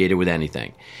associated with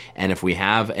anything. And if we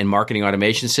have a marketing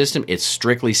automation system, it's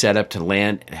strictly set up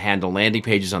to handle landing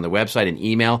pages on the website and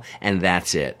email, and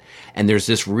that's it. And there's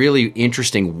this really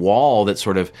interesting wall that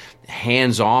sort of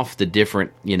hands off the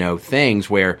different, things,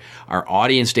 where our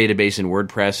audience database in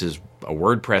WordPress is a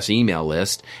WordPress email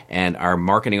list, and our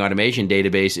marketing automation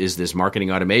database is this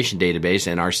marketing automation database,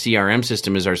 and our CRM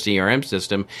system is our CRM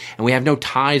system, and we have no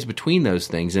ties between those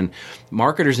things. And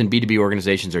marketers in B2B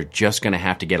organizations are just going to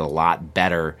have to get a lot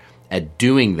better at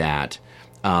doing that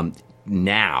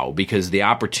now, because the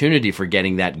opportunity for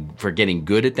getting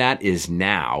good at that is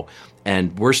now.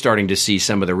 And we're starting to see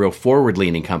some of the real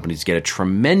forward-leaning companies get a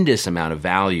tremendous amount of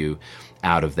value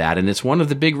out of that, and it's one of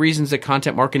the big reasons that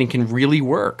content marketing can really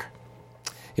work.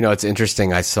 It's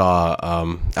interesting. I saw,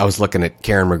 I was looking at one of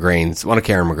Karen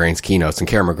McGrain's keynotes, and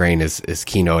Karen McGrain is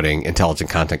keynoting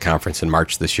Intelligent Content Conference in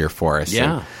March this year for us.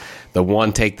 Yeah. And the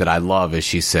one take that I love is,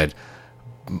 she said,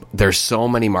 there's so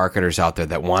many marketers out there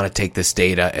that want to take this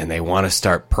data and they want to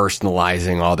start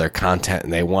personalizing all their content,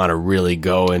 and they want to really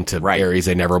go into areas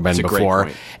they've never been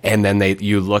before. And then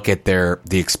you look at the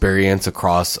experience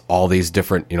across all these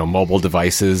different, mobile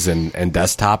devices and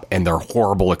desktop, and they're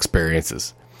horrible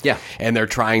experiences. Yeah, and they're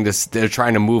trying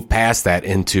to move past that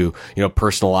into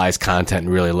personalized content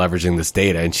and really leveraging this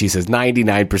data. And she says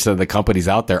 99% of the companies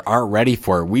out there aren't ready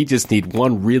for it. We just need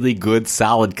one really good,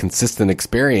 solid, consistent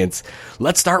experience.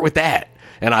 Let's start with that.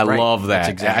 And I love that. That's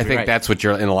exactly I think that's what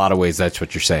in a lot of ways, that's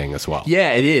what you're saying as well.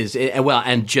 Yeah, it is.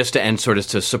 And sort of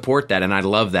to support that, and I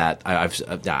love that.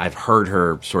 I've heard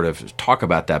her sort of talk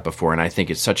about that before, and I think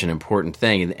it's such an important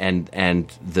thing. And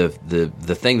the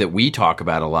thing that we talk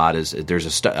about a lot is,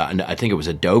 there's I think it was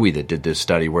Adobe that did this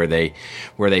study where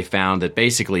they found that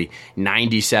basically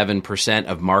 97%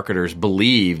 of marketers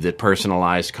believe that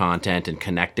personalized content and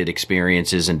connected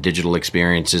experiences and digital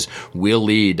experiences will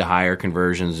lead to higher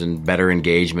conversions and better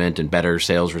engagement and better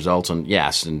sales results,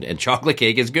 and chocolate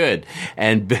cake is good,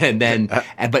 but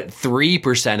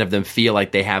 3% of them feel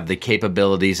like they have the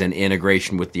capabilities and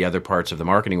integration with the other parts of the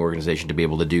marketing organization to be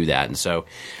able to do that. And so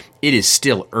it is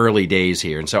still early days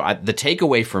here. And so the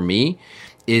takeaway for me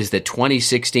is that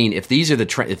 2016, if these are the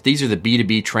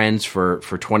B2B trends for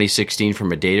 2016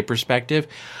 from a data perspective,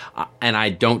 and I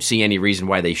don't see any reason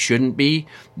why they shouldn't be,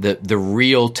 the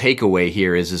real takeaway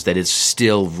here is that it's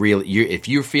still real. If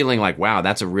you're feeling like, wow,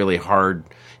 that's a really hard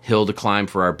hill to climb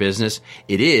for our business,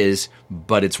 it is,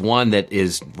 but it's one that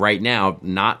is right now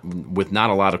not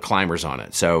a lot of climbers on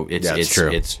it. So it's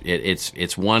true.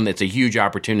 It's one that's a huge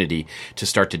opportunity to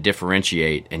start to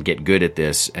differentiate and get good at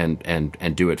this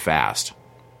and do it fast.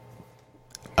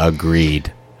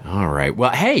 Agreed. All right.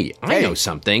 Well, hey, I know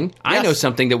something. Yes. I know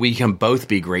something that we can both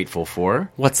be grateful for.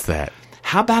 What's that?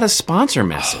 How about a sponsor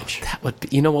message? That would be,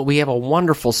 you know what? We have a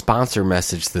wonderful sponsor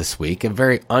message this week, a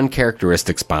very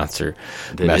uncharacteristic sponsor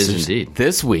message. Is indeed.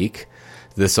 This week,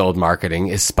 This Old Marketing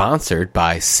is sponsored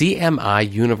by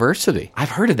CMI University. I've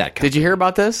heard of that company. Did you hear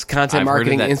about this? Content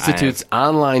Marketing Institute's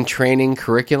online training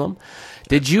curriculum.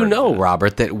 Did you know,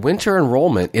 Robert, that winter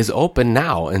enrollment is open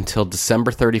now until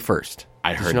December 31st?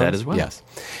 I heard that as well. Yes.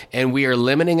 And we are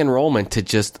limiting enrollment to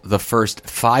just the first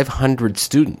 500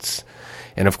 students.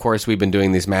 And of course, we've been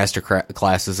doing these master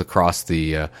classes across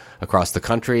the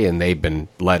country, and they've been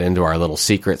let into our little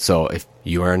secret. So if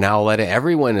you are now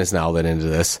everyone is now let into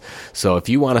this. So if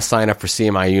you want to sign up for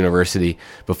CMI University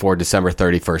before December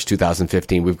 31st,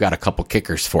 2015, we've got a couple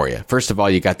kickers for you. First of all,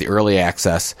 you got the early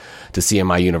access to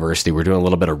CMI University. We're doing a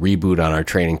little bit of reboot on our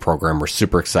training program. We're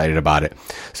super excited about it.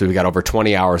 So we've got over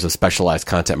 20 hours of specialized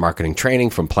content marketing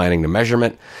training from planning to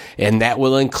measurement, and that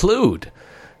will include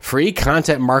free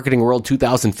Content Marketing World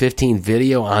 2015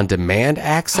 video on demand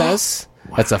access.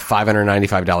 Wow. That's a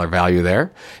 $595 value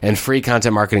there. And free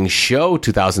Content Marketing Show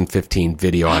 2015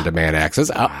 video on demand access.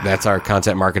 That's our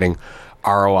Content Marketing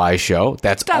ROI show.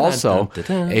 That's also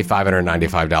a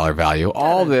 $595 value.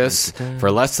 All this for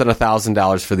less than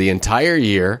 $1,000 for the entire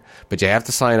year, but you have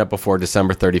to sign up before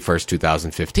December 31st,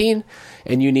 2015,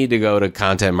 and you need to go to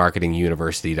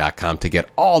contentmarketinguniversity.com to get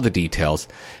all the details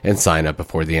and sign up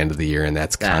before the end of the year, and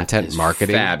that's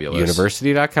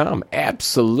contentmarketinguniversity.com.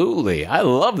 Absolutely. I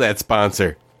love that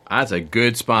sponsor. That's a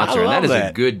good sponsor, and that is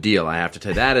a good deal, I have to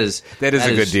tell you. That is a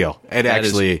good deal. It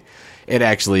actually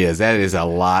is. That is a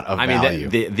lot of value.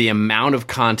 The amount of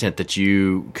content that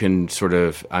you can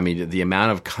the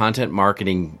amount of content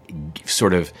marketing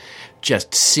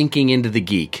just sinking into the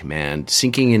geek, man.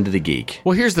 Sinking into the geek.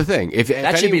 Well, here's the thing.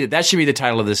 That should be the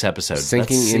title of this episode.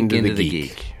 Sinking into the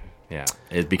geek. Yeah.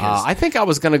 Because I think I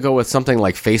was going to go with something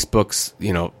like Facebook's,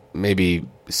 maybe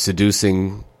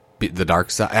seducing the dark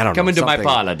side. I don't know. Come into my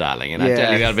parlor, darling, and I'll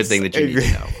tell you everything that you need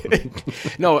to know.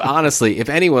 No, honestly, if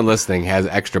anyone listening has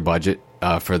extra budget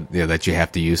for that you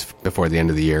have to use before the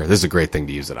end of the year, this is a great thing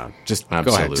to use it on. Just go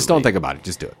ahead. Just don't think about it.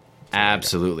 Just do it.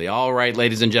 Absolutely. All right,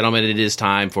 ladies and gentlemen, it is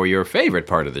time for your favorite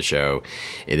part of the show.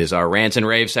 It is our rants and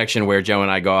rave section where Joe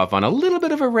and I go off on a little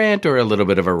bit of a rant or a little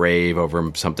bit of a rave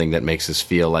over something that makes us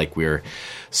feel like we're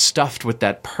stuffed with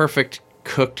that perfect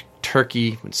cooked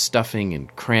turkey with stuffing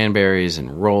and cranberries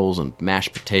and rolls and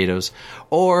mashed potatoes,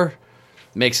 or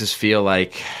makes us feel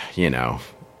like, you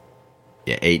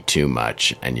ate too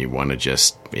much and you want to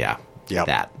just, that.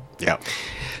 Yep.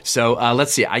 So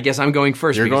let's see. I guess I'm going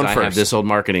first because I have this old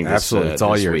marketing this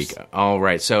week. All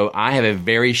right. So I have a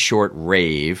very short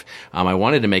rave. I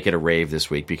wanted to make it a rave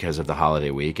this week because of the holiday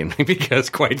week and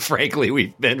because, quite frankly,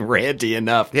 we've been ranty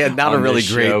enough. Yeah, not a really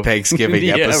great Thanksgiving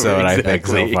episode, exactly. I think,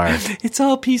 so far. It's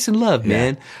all peace and love,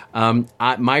 man.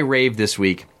 My rave this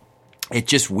week, it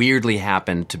just weirdly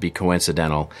happened to be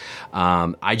coincidental.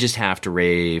 I just have to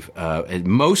rave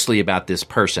mostly about this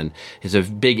person. He's a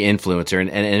big influencer. And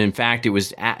in fact, it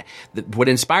was what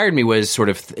inspired me was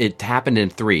it happened in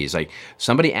threes. Like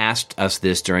somebody asked us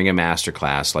this during a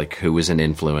masterclass, like who was an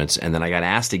influence. And then I got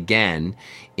asked again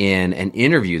in an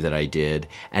interview that I did.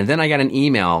 And then I got an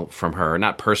email from her,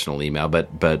 not personal email, but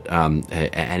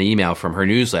an email from her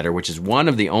newsletter, which is one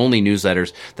of the only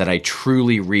newsletters that I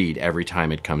truly read every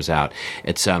time it comes out.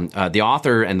 It's the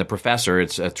author and the professor.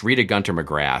 It's Rita Gunter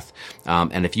McGrath,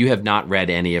 and if you have not read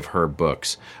any of her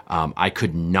books, I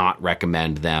could not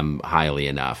recommend them highly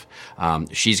enough.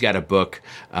 She's got a book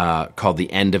called The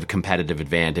End of Competitive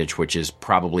Advantage, which is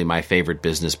probably my favorite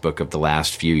business book of the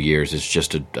last few years. It's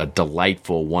just a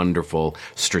delightful, wonderful,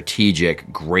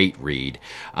 strategic, great read.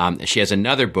 She has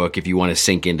another book, if you want to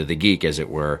sink into the geek, as it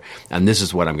were, and this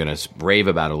is what I'm going to rave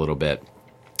about a little bit,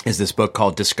 is this book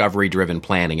called Discovery Driven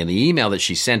Planning. And the email that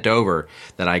she sent over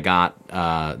that I got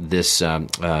this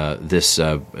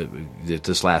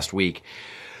last week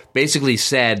basically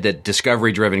said that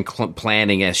discovery-driven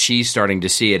planning, as she's starting to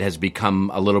see it, has become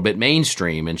a little bit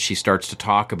mainstream. And she starts to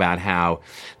talk about how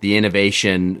the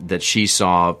innovation that she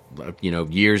saw,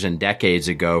 years and decades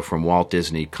ago from Walt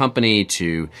Disney Company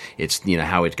to its,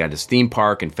 how it got its theme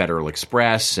park and Federal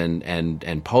Express and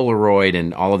Polaroid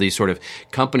and all of these sort of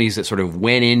companies that sort of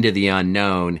went into the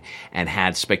unknown and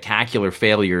had spectacular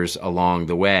failures along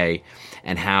the way.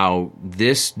 And how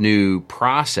this new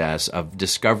process of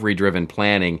discovery-driven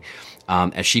planning,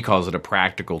 as she calls it, a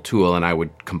practical tool, and I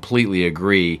would completely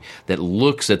agree, that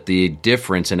looks at the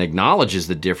difference and acknowledges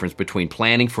the difference between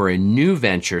planning for a new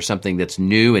venture, something that's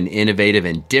new and innovative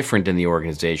and different in the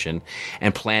organization,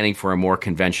 and planning for a more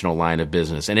conventional line of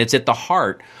business. And it's at the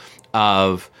heart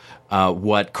of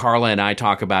what Carla and I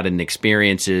talk about in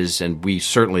experiences, and we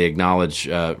certainly acknowledge,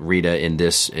 Rita,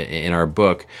 in our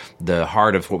book, the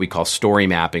heart of what we call story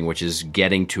mapping, which is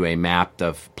getting to a map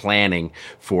of planning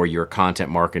for your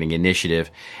content marketing initiative.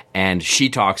 And she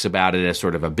talks about it as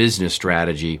sort of a business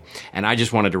strategy. And I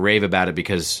just wanted to rave about it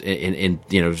because in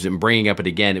bringing up it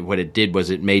again, what it did was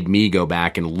it made me go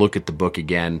back and look at the book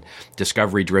again.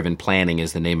 Discovery Driven Planning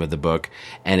is the name of the book.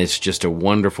 And it's just a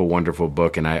wonderful, wonderful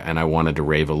book. And I wanted to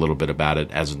rave a little bit about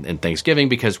it in Thanksgiving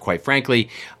because, quite frankly,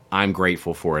 I'm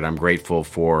grateful for it. I'm grateful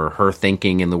for her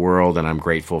thinking in the world, and I'm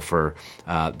grateful for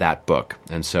that book.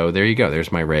 And so there you go.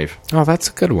 There's my rave. Oh, that's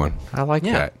a good one. I like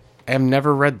that. I've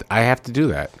never read. I have to do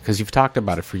that because you've talked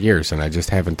about it for years, and I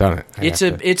just haven't done it. It's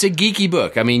a geeky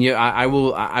book. I mean, I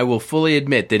will fully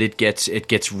admit that it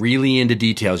gets really into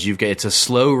details. It's a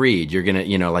slow read. You're gonna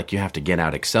you have to get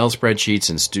out Excel spreadsheets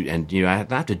and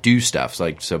I have to do stuff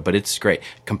but it's great.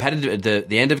 The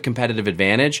End of Competitive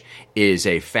Advantage is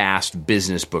a fast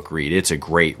business book read. It's a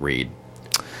great read.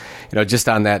 Just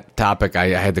on that topic, I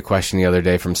had the question the other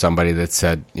day from somebody that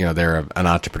said, they're an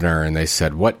entrepreneur, and they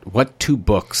said, what two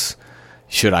books,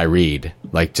 should I read?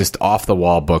 Like just off the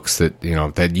wall books that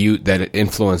that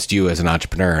influenced you as an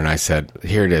entrepreneur. And I said,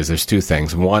 here it is. There's two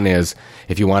things. One is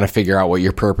if you want to figure out what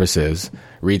your purpose is,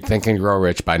 read Think and Grow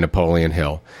Rich by Napoleon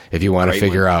Hill. If you want to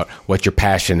figure out what your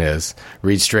passion is,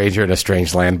 read Stranger in a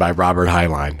Strange Land by Robert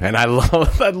Heinlein. And I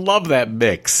love that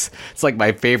mix. It's like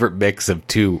my favorite mix of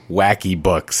two wacky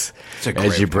books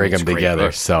as you bring them together.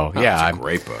 Book. So yeah, it's a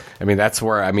great book. I mean, that's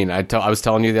where I was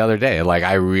telling you the other day. Like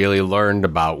I really learned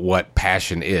about what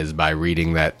passion is by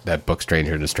reading that book,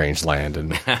 Stranger in a Strange Land,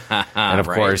 and of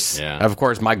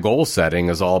course, my goal setting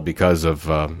is all because of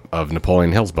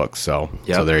Napoleon Hill's books. So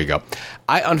there you go.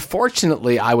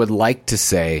 Unfortunately, I would like to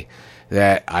say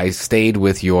that I stayed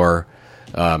with your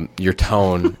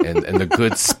tone and the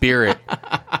good spirit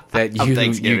that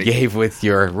you gave with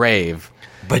your rave,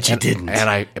 but you didn't.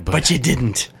 But you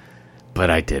didn't. But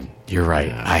I did. You're right.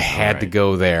 Yeah, I had to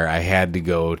go there. I had to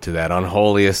go to that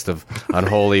unholiest of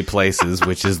unholy places,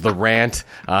 which is the rant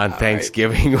on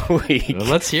Thanksgiving week. Well,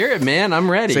 let's hear it, man. I'm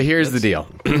ready. So here's the deal.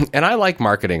 And I like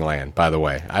marketing land, by the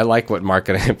way. I like what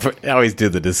marketing... I always do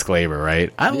the disclaimer,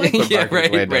 right? I like what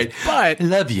marketing land does. But I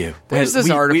love you. There's this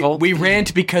article. We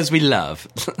rant because we love.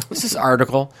 There's this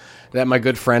article that my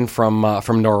good friend from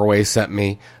Norway sent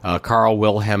me, Carl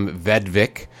Wilhelm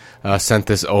Vedvik. Sent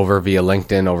this over via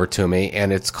LinkedIn over to me,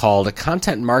 and it's called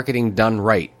Content Marketing Done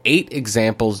Right, 8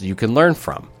 Examples You Can Learn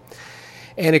From.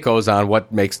 And it goes on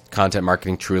what makes content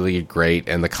marketing truly great,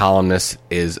 and the columnist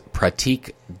is Pratik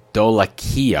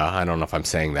Dholakia. I don't know if I'm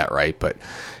saying that right, but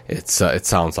it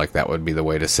sounds like that would be the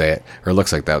way to say it, or it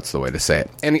looks like that's the way to say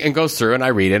it. And goes through, and I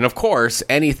read it. And of course,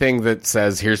 anything that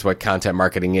says, here's what content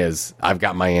marketing is, I've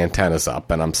got my antennas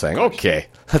up, and I'm saying, okay,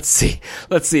 let's see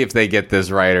if they get this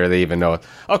right, or they even know it.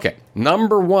 Okay,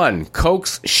 number 1,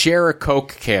 Coke's Share a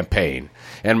Coke campaign.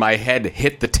 And my head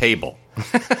hit the table.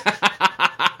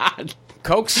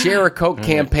 Coke's Share a Coke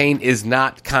campaign is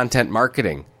not content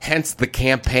marketing, hence the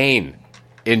campaign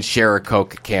in Share a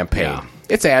Coke campaign. Yeah.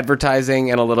 It's advertising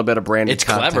and a little bit of branded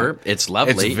content. It's clever. It's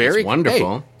lovely. It's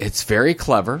wonderful. Hey, it's very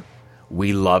clever.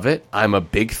 We love it. I'm a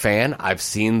big fan. I've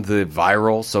seen the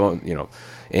viral,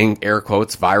 in air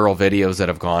quotes, viral videos that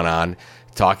have gone on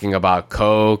talking about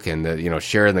Coke and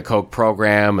sharing the Coke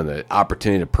program and the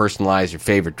opportunity to personalize your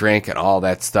favorite drink and all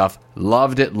that stuff.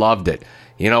 Loved it.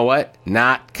 You know what?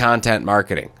 Not content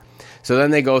marketing. So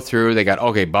then they go through. They got,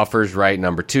 Buffer's right.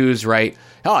 Number 2's right.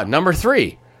 Number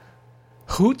 3.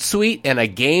 Hootsuite and a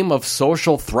Game of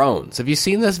Social Thrones. Have you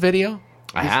seen this video?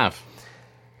 I have.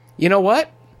 You know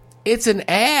what? It's an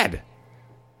ad.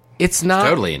 It's not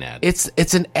totally an ad.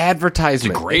 It's an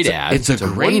advertisement. It's a great ad. It's a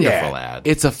great wonderful ad.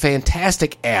 It's a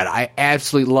fantastic ad. I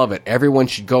absolutely love it. Everyone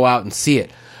should go out and see it.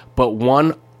 But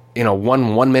one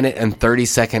 1 minute and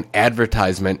 30-second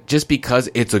advertisement, just because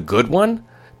it's a good one,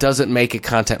 doesn't make it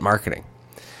content marketing.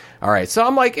 All right. So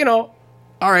I'm like, all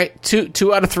right,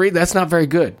 two out of 3. That's not very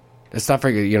good. It's not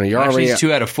very good. You're actually already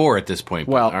 2 out of 4 at this point.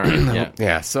 Well, all right,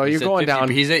 yeah. So you're going 50, down.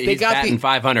 He's batting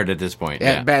 500 at this point.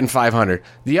 Yeah, batting 500.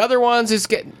 The other ones is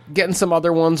getting some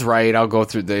other ones right. I'll go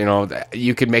through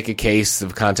you could make a case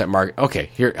of content marketing.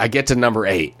 Okay, here I get to number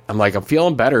 8. I'm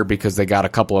feeling better because they got a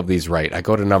couple of these right. I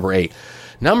go to number 8.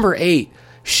 Number 8,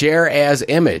 share as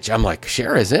image. I'm like,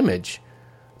 share as image?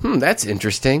 That's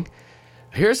interesting.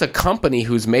 Here's a company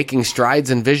who's making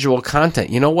strides in visual content.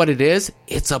 You know what it is?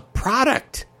 It's a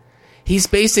product. He's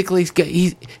basically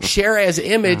share as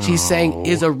image. He's saying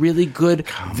is a really good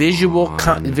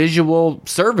visual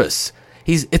service.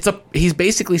 He's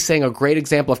basically saying a great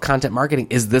example of content marketing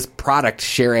is this product,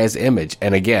 share as image.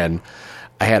 And again,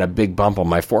 I had a big bump on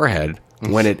my forehead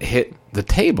when it hit the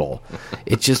table.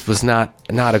 It just was not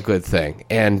a good thing.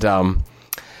 And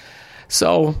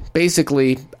so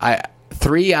basically,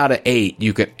 3 out of 8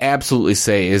 you could absolutely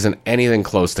say isn't anything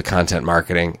close to content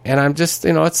marketing. And I'm just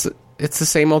it's the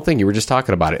same old thing. You were just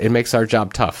talking about it. It makes our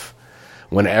job tough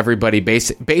when everybody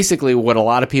basically what a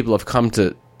lot of people have come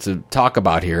to talk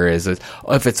about here is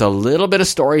if it's a little bit of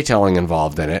storytelling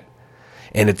involved in it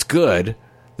and it's good,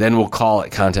 then we'll call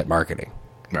it content marketing.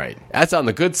 Right. That's on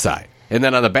the good side. And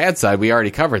then on the bad side, we already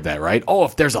covered that, right?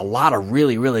 If there's a lot of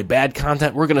really, really bad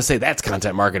content, we're going to say that's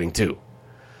content marketing too.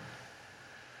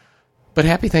 But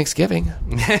happy Thanksgiving.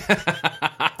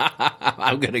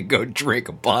 I'm going to go drink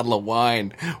a bottle of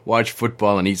wine, watch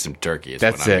football, and eat some turkey.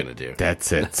 That's what I'm going to do. That's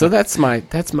it. So that's my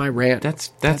rant.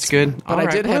 That's good. But I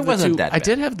did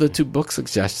have the 2 book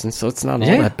suggestions, so it's not all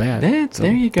that bad. Yeah, so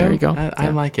there you go. There you go. I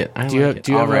like it. Do you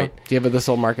have a This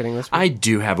Old Marketing this week? I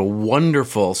do have a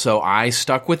wonderful. So I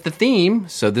stuck with the theme.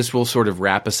 So this will sort of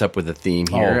wrap us up with a theme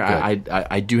here.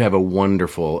 I do have a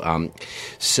wonderful.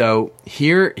 So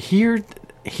here's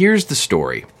the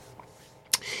story.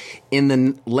 In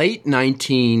the late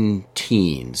 19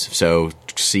 teens, so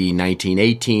see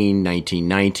 1918,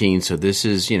 1919, so this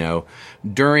is,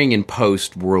 during and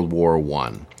post World War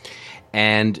I.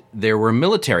 And there were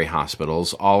military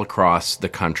hospitals all across the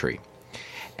country.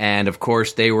 And, of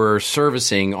course, they were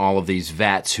servicing all of these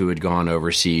vets who had gone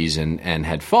overseas and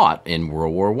had fought in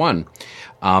World War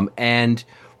I. And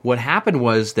what happened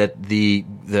was that the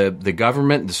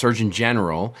government, the Surgeon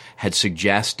General, had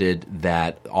suggested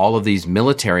that all of these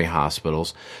military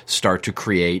hospitals start to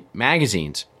create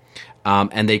magazines.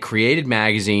 And they created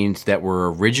magazines that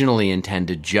were originally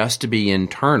intended just to be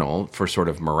internal for sort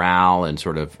of morale and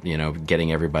sort of,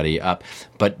 getting everybody up,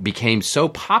 but became so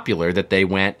popular that they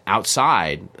went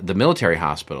outside the military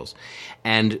hospitals.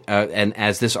 And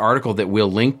as this article that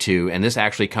we'll link to, and this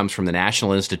actually comes from the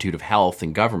National Institute of Health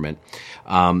and Government,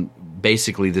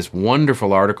 basically this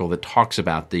wonderful article that talks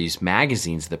about these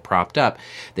magazines that propped up.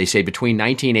 They say between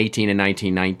 1918 and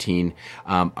 1919,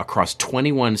 across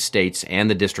 21 states and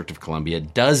the District of Columbia,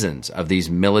 dozens of these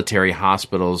military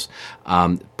hospitals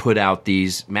put out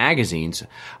these magazines.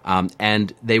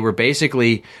 And they were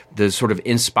basically the sort of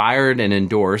inspired and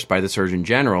endorsed by the Surgeon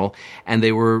General, and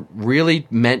they were really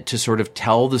meant to sort of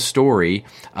tell the story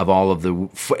of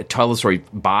tell the story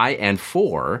by and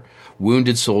for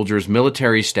wounded soldiers,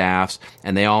 military staffs,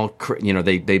 and they all,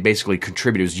 they basically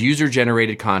contributed. It was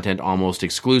user-generated content almost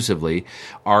exclusively,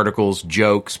 articles,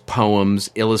 jokes, poems,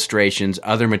 illustrations,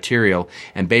 other material,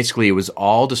 and basically it was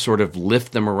all to sort of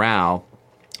lift the morale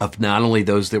of not only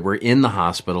those that were in the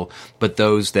hospital, but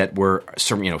those that were,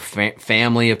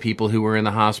 family of people who were in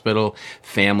the hospital,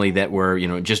 family that were,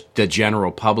 just the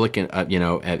general public,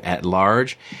 at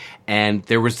large. And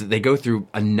they go through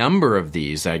a number of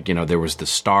these. There was the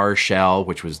Star Shell,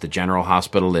 which was the General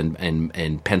Hospital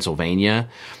in Pennsylvania.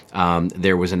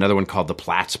 There was another one called the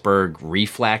Plattsburgh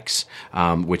Reflex,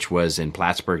 which was in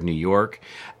Plattsburgh, New York.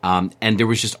 And there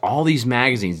was just all these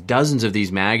magazines, dozens of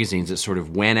these magazines that sort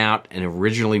of went out and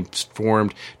originally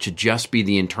formed to just be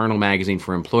the internal magazine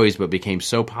for employees, but became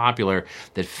so popular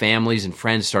that families and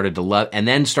friends started to love and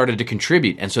then started to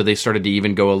contribute. And so they started to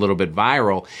even go a little bit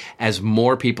viral as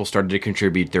more people started to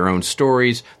contribute their own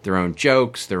stories, their own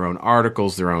jokes, their own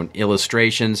articles, their own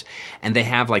illustrations. And they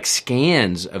have like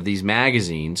scans of these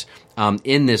magazines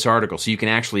in this article. So you can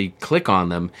actually click on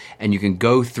them and you can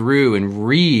go through and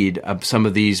read some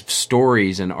of these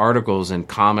stories and articles and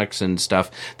comics and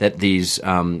stuff that these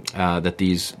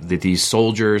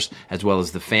soldiers as well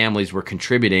as the families were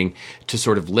contributing to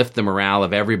sort of lift the morale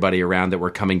of everybody around that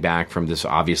were coming back from this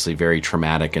obviously very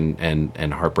traumatic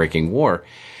and heartbreaking war.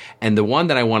 And the one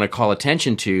that I want to call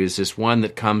attention to is this one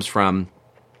that comes from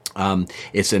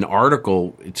it's an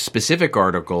article, specific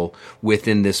article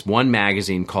within this one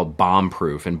magazine called Bomb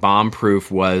Proof. And Bomb Proof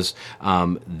was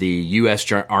the U.S.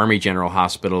 Army General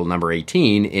Hospital number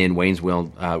 18 in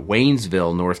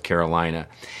Waynesville, North Carolina.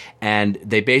 And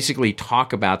they basically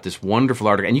talk about this wonderful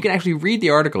article. And you can actually read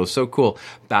the article. It's so cool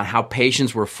about how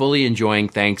patients were fully enjoying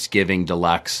Thanksgiving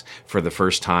Deluxe for the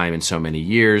first time in so many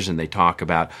years. And they talk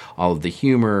about all of the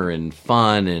humor and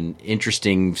fun and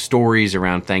interesting stories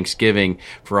around Thanksgiving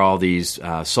for all these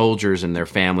soldiers and their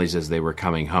families as they were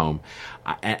coming home.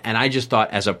 And I just thought,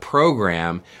 as a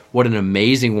program, what an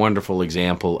amazing, wonderful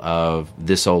example of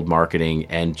this old marketing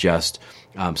and just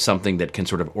something that can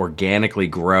sort of organically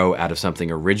grow out of something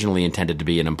originally intended to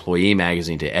be an employee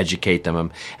magazine to educate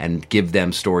them and give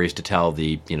them stories to tell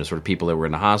the sort of people that were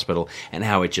in the hospital, and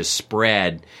how it just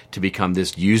spread to become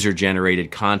this user-generated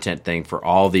content thing for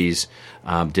all these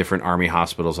different Army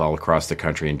hospitals all across the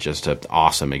country, and just an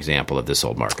awesome example of this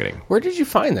old marketing. Where did you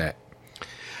find that?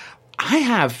 I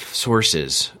have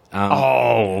sources.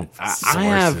 Sources. I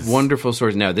have wonderful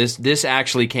sources. No, this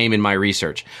actually came in my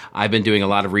research. I've been doing a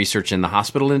lot of research in the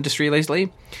hospital industry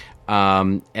lately,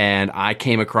 and I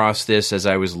came across this as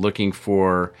I was looking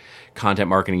for content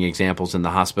marketing examples in the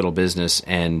hospital business,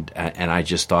 and I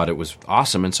just thought it was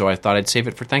awesome, and so I thought I'd save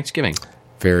it for Thanksgiving.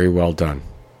 Very well done.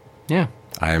 Yeah.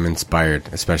 I am inspired,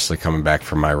 especially coming back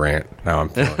from my rant. Now I'm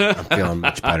feeling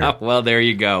much better. Well, there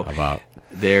you go.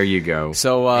 There you go.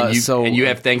 And you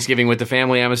have Thanksgiving with the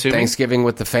family, I'm assuming? Thanksgiving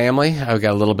with the family. I've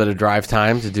got a little bit of drive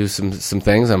time to do some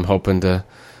things. I'm hoping to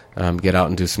get out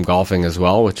and do some golfing as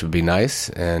well, which would be nice.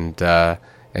 And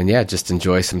yeah, just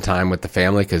enjoy some time with the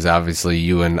family, because obviously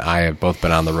you and I have both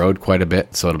been on the road quite a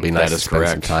bit, so it'll be nice to spend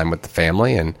some time with the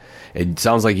family. And it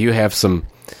sounds like you have some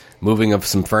moving of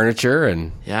some furniture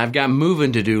and I've got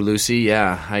moving to do, Lucy.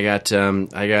 Yeah, I got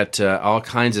all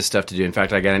kinds of stuff to do. In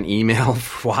fact, I got an email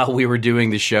while we were doing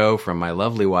the show from my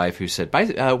lovely wife who said,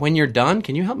 when you're done,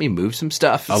 can you help me move some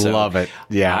stuff? I love it.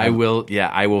 Yeah, I will. Yeah,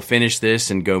 I will finish this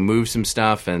and go move some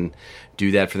stuff and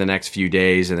do that for the next few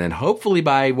days, and then hopefully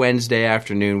by Wednesday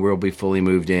afternoon we'll be fully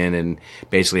moved in and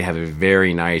basically have a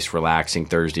very nice, relaxing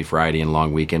Thursday, Friday, and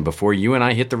long weekend before you and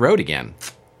I hit the road again.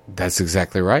 That's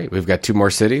exactly right. We've got 2 more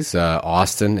cities,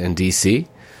 Austin and D.C.,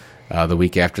 the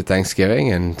week after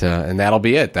Thanksgiving, and that'll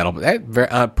be it. That'll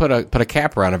put a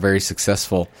capper on a very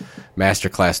successful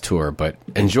masterclass tour. But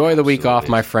enjoy the week off,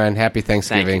 my friend. Happy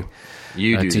Thanksgiving to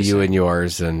you and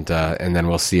yours, and then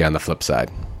we'll see you on the flip side.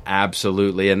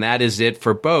 Absolutely. And that is it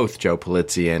for both Joe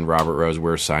Pulizzi and Robert Rose.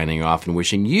 We're signing off and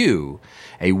wishing you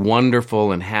a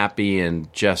wonderful and happy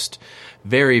and just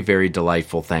very, very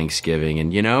delightful Thanksgiving.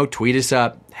 And, tweet us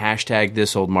up,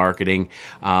 #ThisOldMarketing.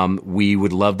 We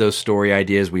would love those story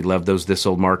ideas. We love those This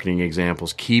Old Marketing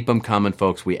examples. Keep them coming,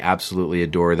 folks. We absolutely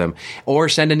adore them. Or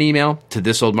send an email to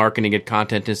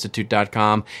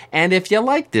thisoldmarketing@contentinstitute.com. And if you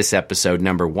like this episode,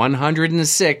 number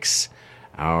 106,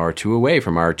 or 2 away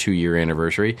from our 2-year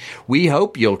anniversary, we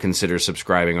hope you'll consider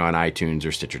subscribing on iTunes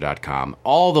or Stitcher.com.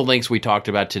 All the links we talked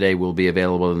about today will be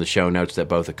available in the show notes that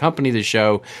both accompany the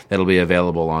show. That'll be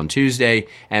available on Tuesday,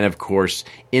 and of course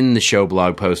in the show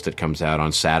blog post that comes out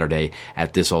on Saturday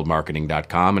at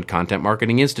thisoldmarketing.com and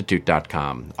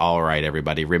contentmarketinginstitute.com. All right,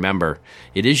 everybody, remember,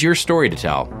 it is your story to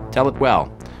tell. Tell it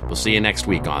well. We'll see you next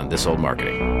week on This Old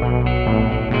Marketing.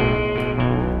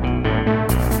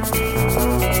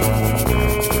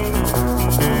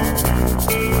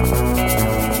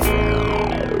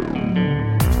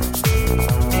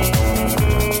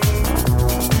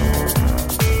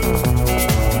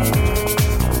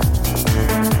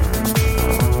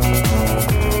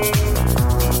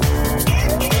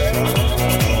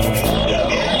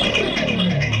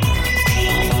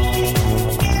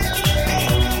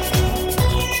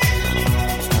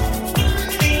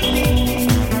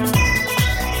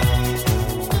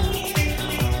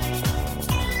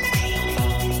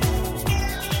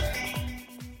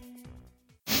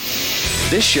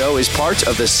 This show is part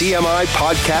of the CMI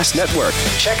Podcast Network.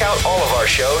 Check out all of our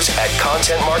shows at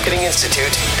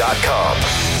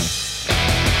ContentMarketingInstitute.com.